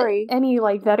imagine what any,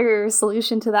 like, better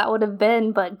solution to that would have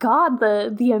been, but god,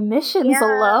 the emissions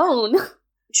alone.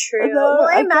 True. Well,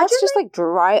 I guess just, like,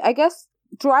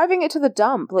 driving it to the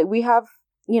dump. Like, we have,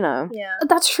 you know. Yeah.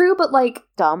 That's true, but, like,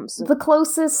 dumps. The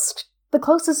closest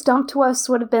dump to us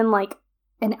would have been, like,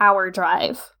 an hour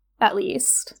drive. At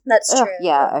least. That's true.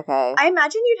 Yeah, okay. I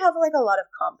imagine you'd have, like, a lot of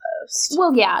compost.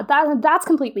 Well, yeah, that's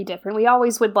completely different. We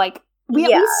always would, like, we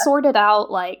at least sorted out,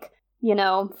 like, you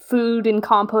know, food and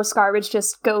compost garbage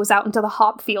just goes out into the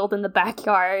hop field in the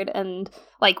backyard, and,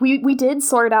 like, we did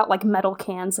sort out, like, metal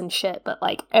cans and shit, but,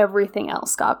 like, everything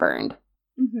else got burned.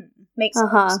 Mm-hmm. Makes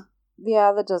sense.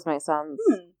 Yeah, that does make sense.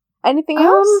 Anything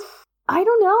else? I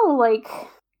don't know, like,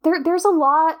 there's a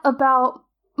lot about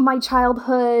my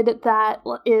childhood that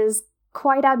is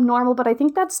quite abnormal, but I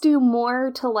think that's due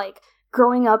more to, like,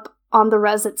 growing up on the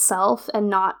res itself and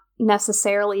not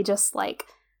necessarily just, like,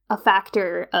 a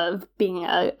factor of being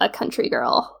a country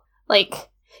girl. Like,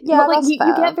 Yeah, like that's you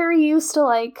fair. get very used to,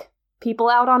 like, people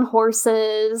out on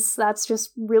horses. That's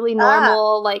just really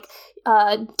normal. Like,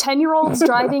 10-year-olds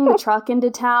driving the truck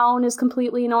into town is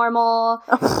completely normal.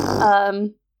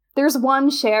 There's one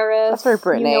sheriff. That's very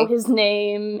Brittany. You know his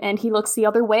name, and he looks the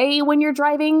other way when you're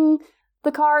driving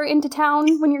the car into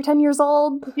town when you're 10 years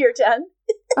old. You're 10?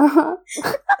 Uh-huh.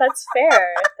 That's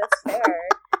fair. That's fair.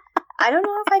 I don't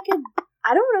know if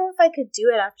I could do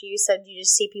it after you said you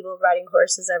just see people riding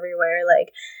horses everywhere.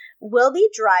 Like, we'll be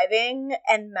driving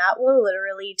and Matt will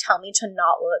literally tell me to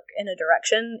not look in a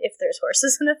direction if there's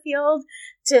horses in a field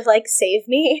to, like, save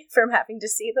me from having to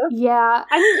see them. Yeah,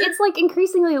 I mean, it's, like,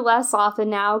 increasingly less often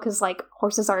now because, like,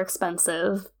 horses are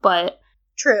expensive, but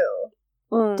True.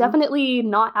 definitely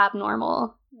not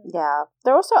abnormal. Yeah,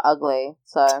 they're also ugly,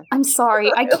 so... I'm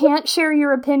sorry, I can't share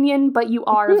your opinion, but you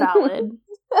are valid.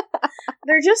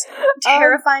 They're just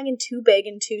terrifying and too big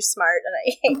and too smart, and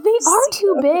I hate They are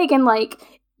too big, and, like,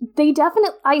 they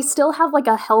definitely... I still have, like,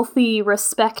 a healthy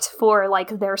respect for,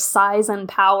 like, their size and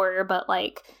power, but,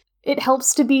 like, it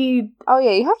helps to be... Oh,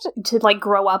 yeah, you have to... like,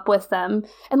 grow up with them.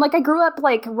 And, like, I grew up,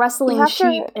 like, wrestling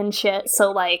sheep and shit,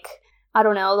 so, like, I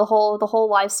don't know, the whole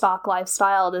livestock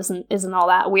lifestyle isn't all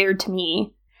that weird to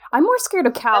me. I'm more scared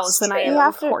of cows than I am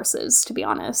of horses, to be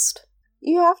honest.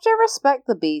 You have to respect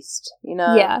the beast, you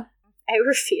know? Yeah. I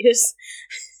refuse.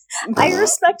 I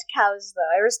respect cows, though.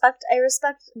 I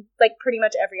respect, like, pretty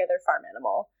much every other farm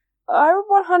animal. I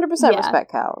 100% respect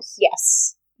cows.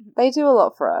 Yes. They do a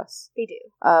lot for us. They do.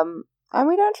 And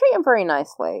we don't treat them very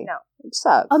nicely. No. It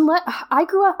sucks. Unless I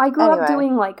grew up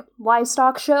doing, like,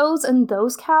 livestock shows, and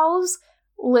those cows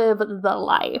live the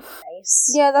life.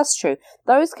 Nice. Yeah, that's true.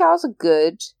 Those cows are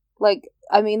good. Like,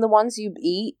 I mean, the ones you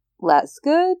eat, that's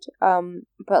good.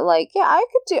 But, like, yeah,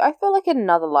 I feel like in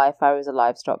another life I was a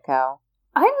livestock cow.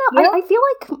 I don't know. Yeah. I feel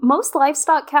like most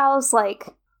livestock cows,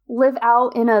 like, live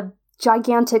out in a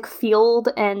gigantic field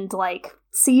and, like,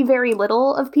 see very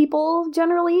little of people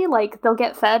generally. Like, they'll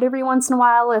get fed every once in a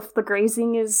while if the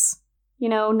grazing is, you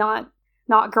know, not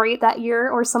great that year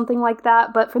or something like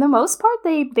that. But for the most part,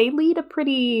 they lead a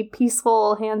pretty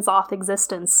peaceful, hands-off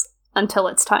existence until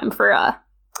it's time for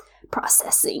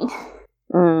processing.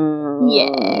 Yeah.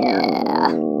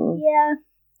 Yeah,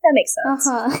 that makes sense.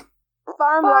 Uh-huh.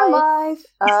 Farm life.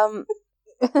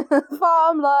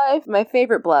 Farm life. My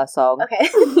favorite Blur song. Okay.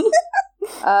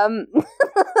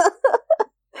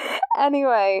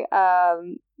 Anyway,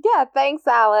 yeah, thanks,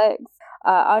 Alex.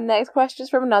 Our next question is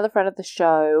from another friend of the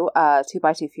show,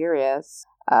 2x2 Furious.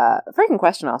 Freaking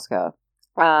question asker.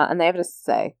 And they have this to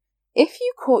say: if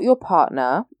you caught your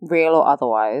partner, real or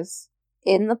otherwise,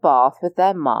 in the bath with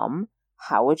their mum,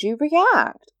 how would you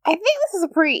react? I think this is a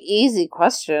pretty easy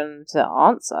question to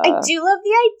answer. I do love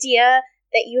the idea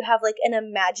that you have, like, an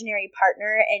imaginary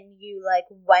partner and you, like,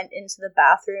 went into the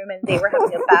bathroom and they were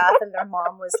having a bath and their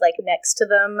mom was, like, next to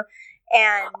them.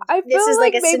 And this is,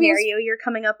 like, a scenario you're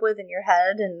coming up with in your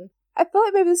head. And I feel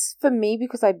like maybe this is for me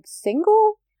because I'm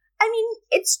single. I mean,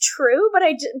 it's true, but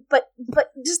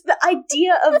but just the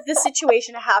idea of the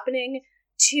situation happening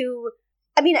to...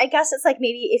 I mean, I guess it's like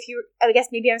maybe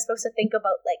I'm supposed to think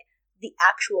about, like, the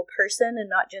actual person and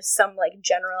not just some, like,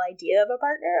 general idea of a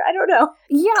partner. I don't know.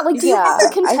 Yeah, like, do you have to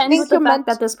contend with the you're fact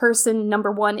that this person,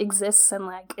 number one, exists and,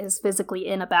 like, is physically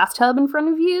in a bathtub in front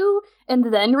of you,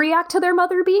 and then react to their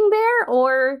mother being there,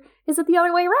 or is it the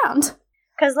other way around?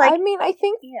 Because, like, I mean, I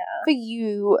think for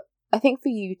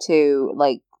you to,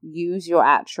 like, use your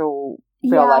actual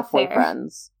real life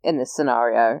boyfriends in this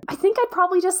scenario. I think I'd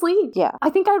probably just leave. Yeah. I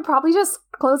think I'd probably just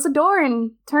close the door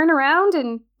and turn around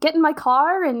and get in my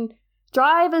car and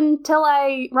drive until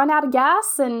I run out of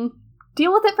gas and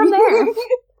deal with it from there.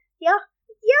 Yeah,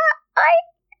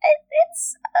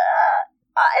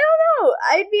 I don't know.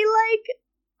 I'd be like,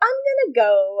 I'm gonna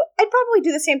go. I'd probably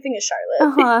do the same thing as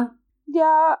Charlotte. Uh-huh.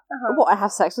 Yeah. What, I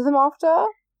have sex with him after?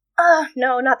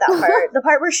 No, not that part. The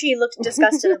part where she looked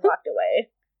disgusted and walked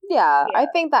away. Yeah, I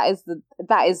think that is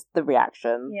the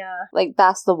reaction. Yeah. Like,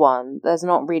 that's the one. There's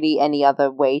not really any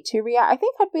other way to react. I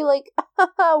think I'd be like,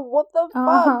 what the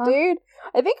fuck, dude?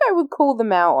 I think I would call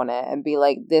them out on it and be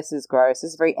like, this is gross.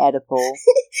 This is very Oedipal.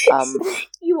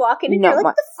 You walk in and you're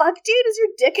like, the fuck, dude? Is your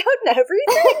dick out and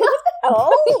everything? What the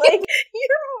hell? Like,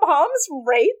 your mom's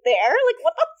right there. Like,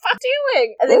 what the fuck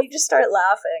doing? And then you just start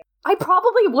laughing. I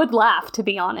probably would laugh, to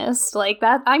be honest. Like,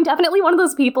 that, I'm definitely one of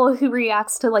those people who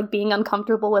reacts to, like, being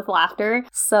uncomfortable with laughter,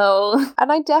 so...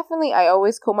 And I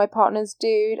always call my partners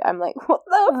dude. I'm like, what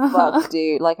the fuck,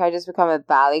 dude? Like, I just become a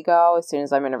valley girl as soon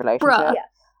as I'm in a relationship. Bruh.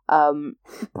 Yeah.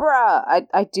 Bruh.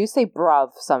 I do say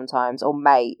bruv sometimes, or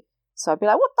mate. So I'd be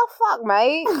like, what the fuck,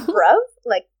 mate? Bruv?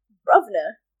 Like,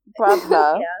 bruvna.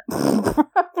 Bruvna. Yeah.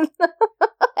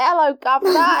 Hello,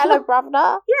 governor. Hello,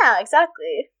 bruvna. Yeah,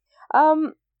 exactly.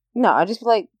 No, I'd just be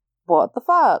like, what the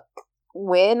fuck?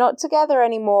 We're not together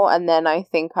anymore. And then I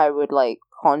think I would, like,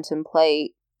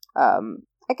 contemplate, I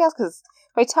guess, because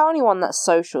if I tell anyone, that's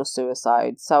social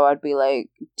suicide. So I'd be like,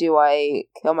 do I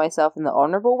kill myself in the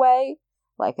honorable way,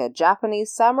 like a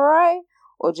Japanese samurai?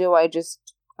 Or do I just,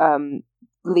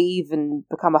 leave and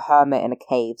become a hermit in a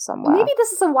cave somewhere? Maybe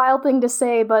this is a wild thing to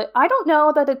say, but I don't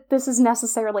know that this is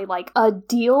necessarily, like, a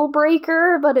deal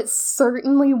breaker, but it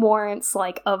certainly warrants,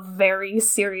 like, a very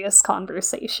serious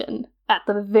conversation, at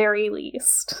the very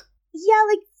least. Yeah,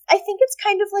 like, I think it's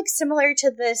kind of, like, similar to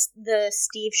the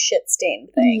Steve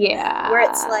Shitstain thing. Yeah. Where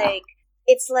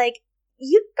it's like,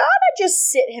 you gotta just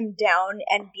sit him down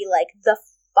and be like, the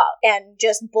fuck, and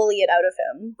just bully it out of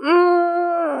him.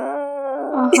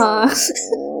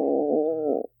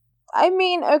 I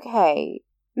mean, okay.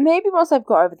 Maybe once I've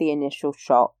got over the initial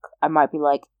shock, I might be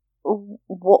like,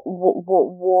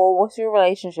 what's your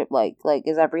relationship like? Like,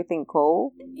 is everything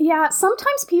cool? Yeah,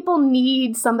 sometimes people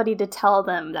need somebody to tell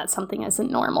them that something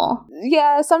isn't normal.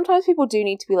 Yeah, sometimes people do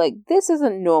need to be like, this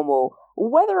isn't normal.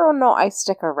 Whether or not I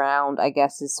stick around, I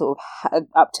guess, is sort of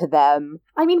up to them.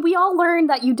 I mean, we all learned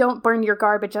that you don't burn your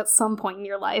garbage at some point in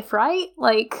your life, right?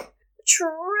 Like...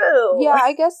 True. Yeah,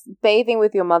 I guess bathing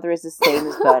with your mother is the same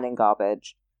as burning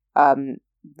garbage.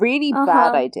 Really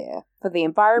bad idea for the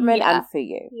environment and for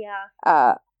you.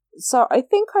 Yeah. So I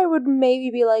think I would maybe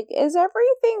be like, is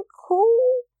everything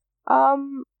cool?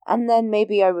 And then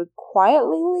maybe I would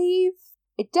quietly leave.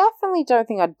 I definitely don't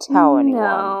think I'd tell anyone.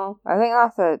 No. I think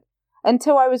that's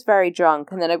until I was very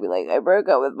drunk, and then I'd be like, I broke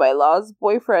up with my last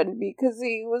boyfriend because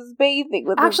he was bathing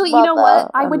with his mother. You know what?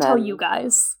 I would tell you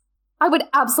guys. I would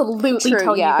absolutely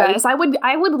tell you guys. I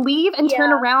would leave and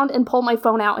turn around and pull my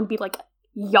phone out and be like,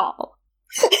 y'all.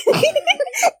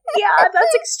 Yeah,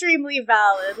 that's extremely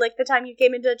valid. Like the time you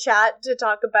came into chat to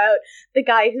talk about the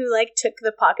guy who like took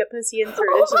the pocket pussy and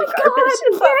threw it into the garbage.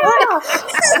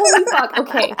 Holy fuck.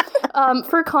 Okay.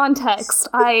 For context,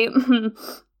 I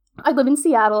live in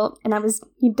Seattle and I was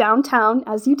downtown,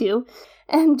 as you do,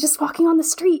 and just walking on the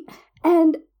street,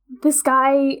 and this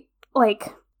guy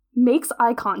like makes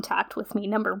eye contact with me,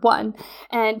 number one,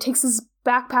 and takes his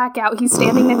backpack out. He's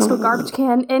standing next to a garbage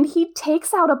can, and he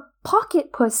takes out a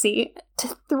pocket pussy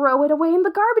to throw it away in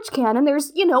the garbage can. And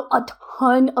there's, a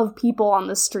ton of people on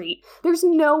the street. There's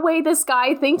no way this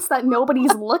guy thinks that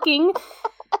nobody's looking.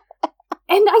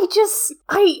 And I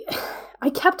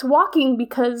kept walking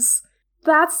because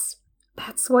that's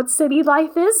what city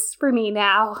life is for me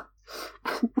now.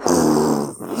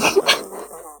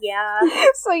 Yeah.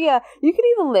 So yeah, you can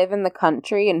either live in the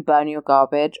country and burn your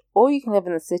garbage, or you can live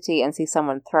in the city and see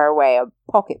someone throw away a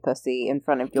pocket pussy in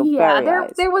front of your very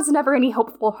eyes. There was never any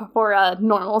hope for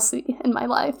normalcy in my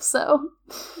life, so...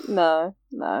 No.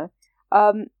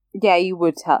 Yeah, you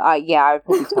would tell... I would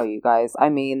probably tell you guys. I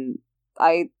mean,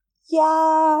 I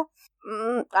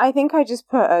think I just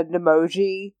put an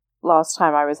emoji last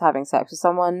time I was having sex with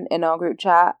someone in our group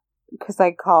chat, because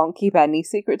I can't keep any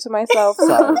secret to myself,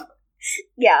 so...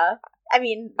 Yeah, I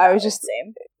mean, I was just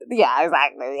same. Yeah,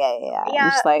 exactly. Yeah.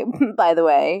 I'm just like, by the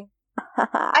way.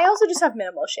 I also just have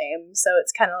minimal shame, so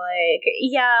it's kind of like,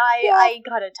 I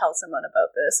gotta tell someone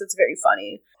about this. It's very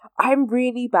funny. I'm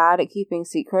really bad at keeping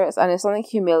secrets, and if something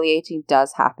humiliating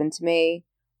does happen to me,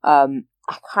 I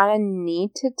kind of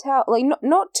need to tell, like,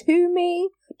 not to me,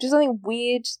 just something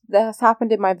weird that has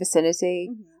happened in my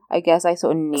vicinity. Mm-hmm. I guess I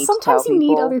sort of need to tell people. Sometimes you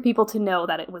need other people to know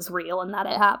that it was real and that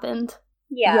it happened.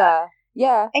 Yeah.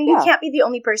 And you can't be the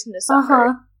only person to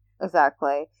suffer.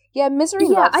 Exactly. Yeah, misery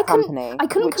loves company. I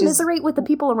couldn't commiserate with the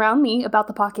people around me about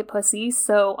the pocket pussy,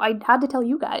 so I had to tell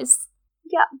you guys.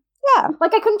 Yeah.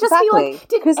 Like, I couldn't just be like,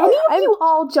 did any of you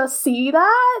all just see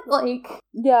that? Like...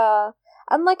 Yeah.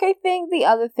 And, like, I think the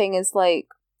other thing is, like,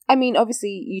 I mean,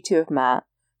 obviously, you two have met,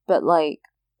 but, like,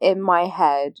 in my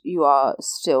head, you are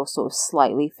still sort of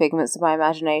slightly figments of my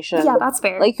imagination. Yeah, that's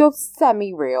fair. Like, you're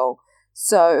semi-real.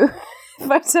 So... if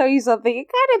I tell you something,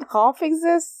 it kind of half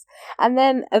exists. And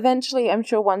then eventually, I'm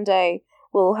sure one day,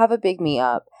 we'll have a big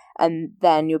meetup. And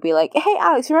then you'll be like, hey,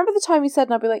 Alex, remember the time you said?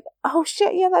 And I'll be like, oh,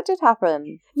 shit, yeah, that did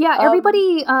happen. Yeah,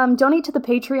 everybody donate to the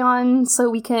Patreon so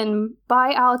we can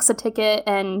buy Alex a ticket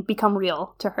and become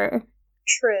real to her.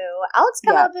 True. Alex,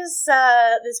 come out this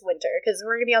winter, because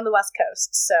we're going to be on the West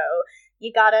Coast, so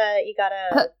you gotta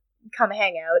come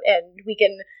hang out, and we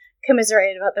can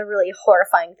commiserate about the really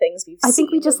horrifying things we've seen. I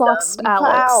think we just lost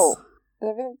Alex. Wow. Is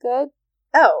everything good?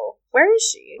 Oh, where is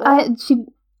she? I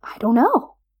don't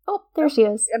know. Oh, there she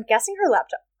is. I'm guessing her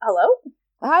laptop. Hello?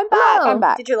 I'm back. Hello. I'm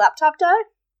back. Did your laptop die?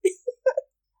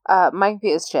 My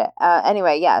computer's shit.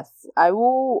 Anyway, yes, I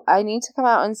need to come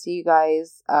out and see you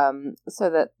guys, so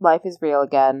that life is real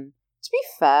again. To be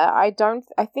fair, I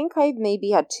think I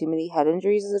maybe had too many head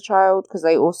injuries as a child, because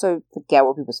I also forget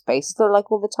what people's faces look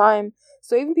like all the time.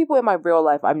 So even people in my real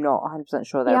life, I'm not 100%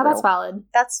 sure they're real. Yeah, that's valid.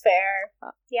 That's fair.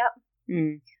 Yep.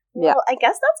 Well, Yeah. I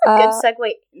guess that's a good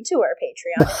segue into our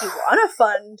Patreon. If you want to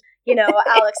fund,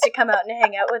 Alex to come out and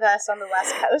hang out with us on the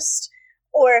West Coast,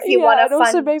 or if you want to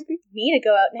fund me to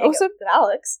go out and hang out with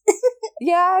Alex.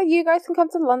 Yeah, you guys can come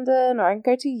to London, or I can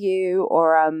go to you,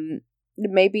 or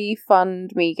maybe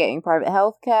fund me getting private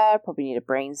healthcare. Probably need a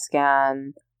brain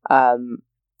scan.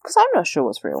 Because I'm not sure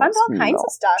what's real. Fund all kinds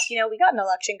of stuff. We got an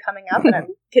election coming up, and I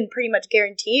can pretty much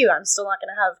guarantee you I'm still not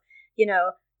going to have,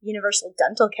 universal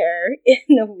dental care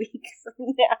in a week from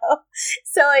now.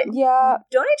 So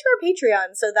donate to our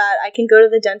Patreon so that I can go to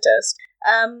the dentist.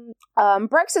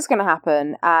 Brexit's going to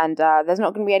happen, and there's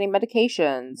not going to be any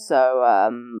medication. So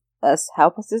let's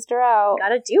help a sister out.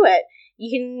 Gotta do it. You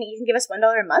can give us $1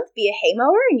 a month, be a hay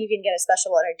mower, and you can get a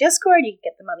special on our Discord. You can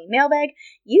get the Mummy mailbag.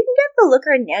 You can get the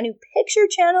Looker and Nanu picture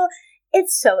channel.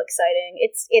 It's so exciting.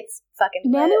 It's fucking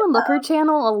Nanu lit. and Looker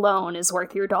channel alone is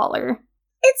worth your $1.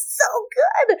 It's so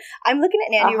good. I'm looking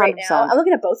at Nanu right 100%. now. I'm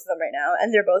looking at both of them right now,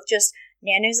 and they're both just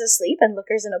Nanu's asleep and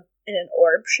Looker's in an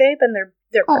orb shape, and they're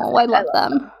perfect. Oh, I love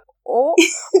them.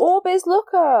 Orb is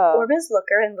Looker. Orb is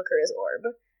Looker, and Looker is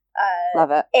Orb.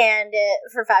 Love it. And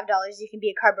for $5, you can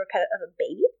be a cardboard cut of a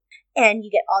baby, and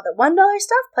you get all the $1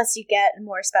 stuff. Plus, you get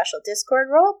more special Discord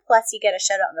role. Plus, you get a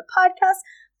shout out on the podcast.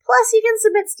 Plus, you can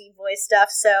submit Steve Voice stuff.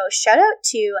 So, shout out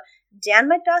to Dan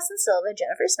McDawson Silva,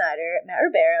 Jennifer Snyder, Matt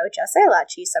Ribeiro, Jesse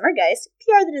Alachi, Summer Geist,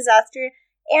 PR the Disaster,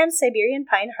 and Siberian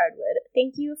Pine Hardwood.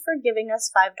 Thank you for giving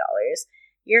us $5.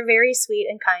 You're very sweet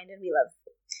and kind, and we love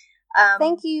you.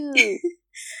 Thank you.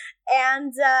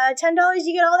 And $10,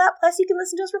 you get all that. Plus, you can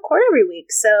listen to us record every week.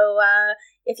 So,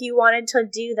 if you wanted to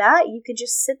do that, you could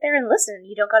just sit there and listen.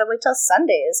 You don't got to wait till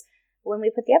Sundays when we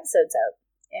put the episodes out.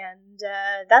 And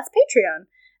that's Patreon.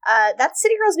 That's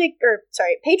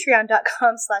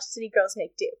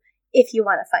patreon.com/citygirlsmakedo if you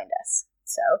want to find us.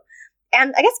 So,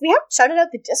 and I guess we haven't shouted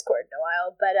out the Discord in a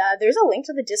while, but there's a link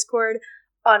to the Discord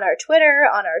on our Twitter,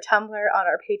 on our Tumblr, on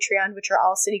our Patreon, which are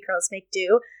all City Girls Make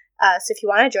Do. So if you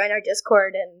want to join our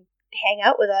Discord and hang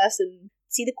out with us and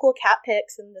see the cool cat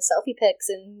pics and the selfie pics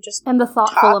and just the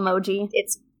thoughtful emoji.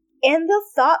 And the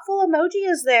thoughtful emoji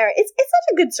is there. It's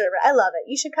such a good server. I love it.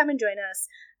 You should come and join us.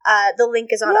 The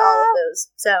link is on all of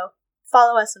those. So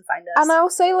follow us and find us. And I'll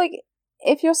say,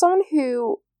 if you're someone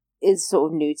who is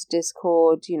sort of new to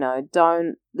Discord,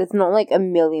 there's not a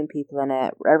million people in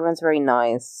it. Everyone's very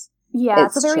nice. Yeah,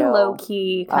 it's a very chill.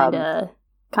 low-key kind of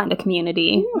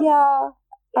community. Yeah.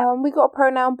 We got a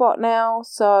pronoun bot now,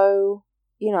 so,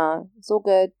 it's all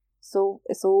good. It's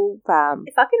all fam.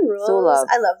 It fucking rules. It's all love.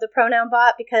 I love the pronoun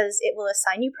bot because it will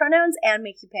assign you pronouns and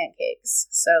make you pancakes.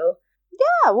 So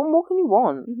yeah, what more can you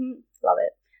want? Mm-hmm. Love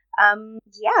it.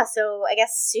 So I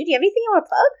guess, Sue, do you have anything you want to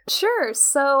plug? Sure.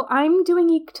 So I'm doing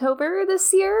Inktober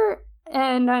this year,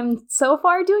 and I'm so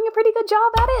far doing a pretty good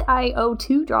job at it. I owe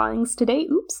 2 drawings today.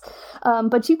 Oops.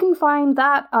 But you can find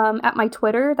that at my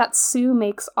Twitter. That's Sue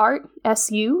Makes Art.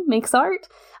 SU Makes Art.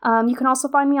 You can also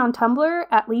find me on Tumblr,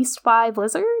 at least 5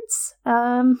 lizards.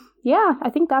 Yeah, I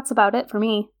think that's about it for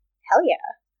me. Hell yeah.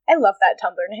 I love that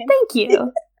Tumblr name. Thank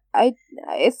you.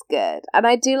 It's good. And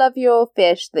I do love your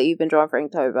fish that you've been drawing for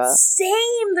Inktober.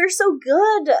 Same! They're so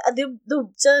good! The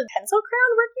pencil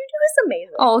crayon work you do is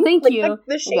amazing. Oh, thank you. Like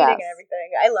the shading and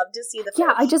everything. I love to see the fish.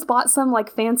 Yeah, I just bought some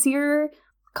fancier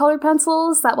colored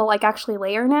pencils that will actually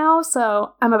layer now,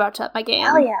 so I'm about to up my game.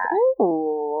 Hell yeah.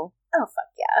 Ooh. Oh,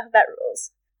 fuck yeah. That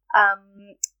rules.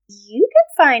 You can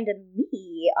find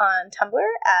me on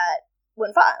Tumblr at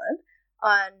Winfa Island,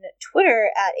 on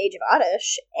Twitter at Age of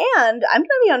Oddish, and I'm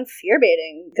gonna be on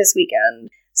Fearbaiting this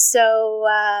weekend. So,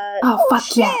 fuck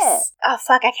shit. yes. Oh,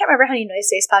 fuck, I can't remember how many Noise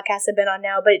Space podcasts I've been on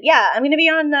now, but yeah, I'm gonna be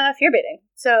on Fearbaiting.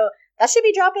 So, that should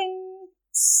be dropping...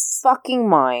 Fucking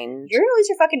mind. You're gonna lose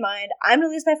your fucking mind. I'm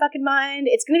gonna lose my fucking mind.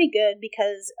 It's gonna be good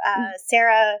because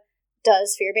Sarah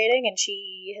does fear baiting, and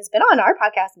she has been on our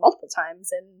podcast multiple times,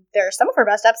 and they're some of her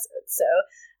best episodes. So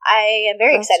I am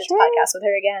very excited to podcast with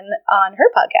her again on her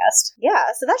podcast.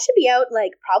 Yeah, so that should be out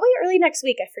like probably early next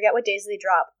week. I forget what days they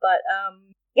drop, but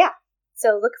yeah.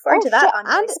 So look forward to that on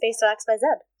MySpace.xyz.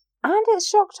 And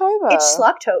it's Shocktober. It's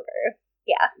Schlocktober.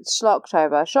 Yeah.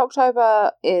 Schlocktober.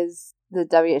 Shocktober is the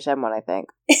WHM one, I think.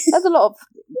 There's a lot of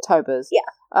Tobers.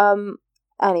 Yeah.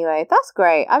 Anyway, that's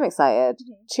great. I'm excited.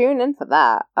 Mm-hmm. Tune in for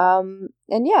that.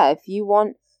 And yeah, if you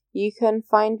want, you can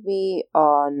find me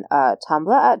on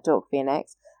Tumblr at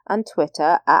DorkPhoenix and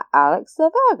Twitter at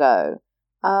AlexTheVirgo.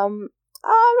 I'm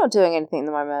not doing anything at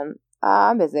the moment.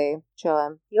 I'm busy.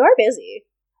 Chilling. You are busy.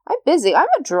 I'm busy. I'm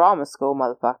at drama school,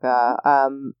 motherfucker.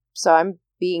 So I'm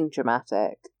being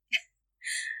dramatic.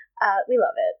 We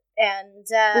love it. And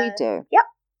we do. Yep.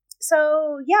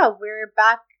 So yeah, we're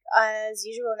back as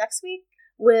usual next week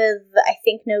with, I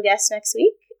think, no guest next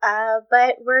week.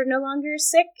 But we're no longer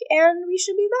sick and we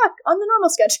should be back on the normal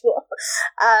schedule.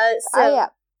 Yeah.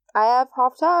 I have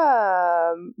half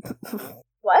term.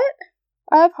 What?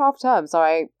 I have half term, so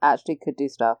I actually could do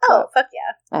stuff. Oh, fuck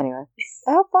yeah. Anyway.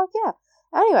 Oh, fuck yeah.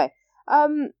 Anyway,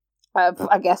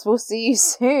 I guess we'll see you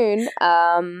soon.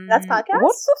 That's podcast?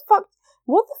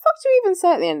 What the fuck do we even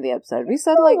say at the end of the episode? We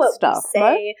said, stuff,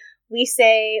 right? We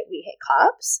say we hate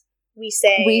cops. We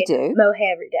say we do.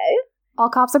 Mohe every day. All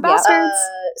cops are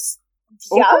bastards.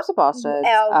 All cops are bastards.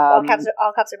 All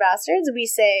cops are bastards. We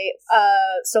say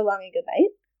so long and good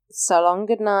night. So long,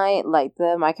 good night, like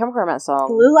the My Chemical Romance song.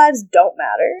 Blue lives don't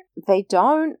matter. They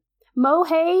don't.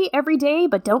 Mohe every day,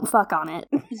 but don't fuck on it.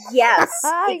 Yes,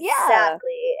 exactly. Yeah.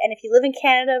 And if you live in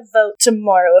Canada, vote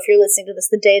tomorrow. If you're listening to this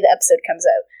the day the episode comes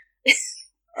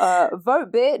out.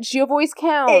 Vote, bitch. Your voice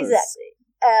counts. Exactly.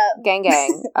 Gang,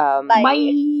 gang. Bye.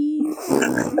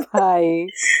 Bye. Bye.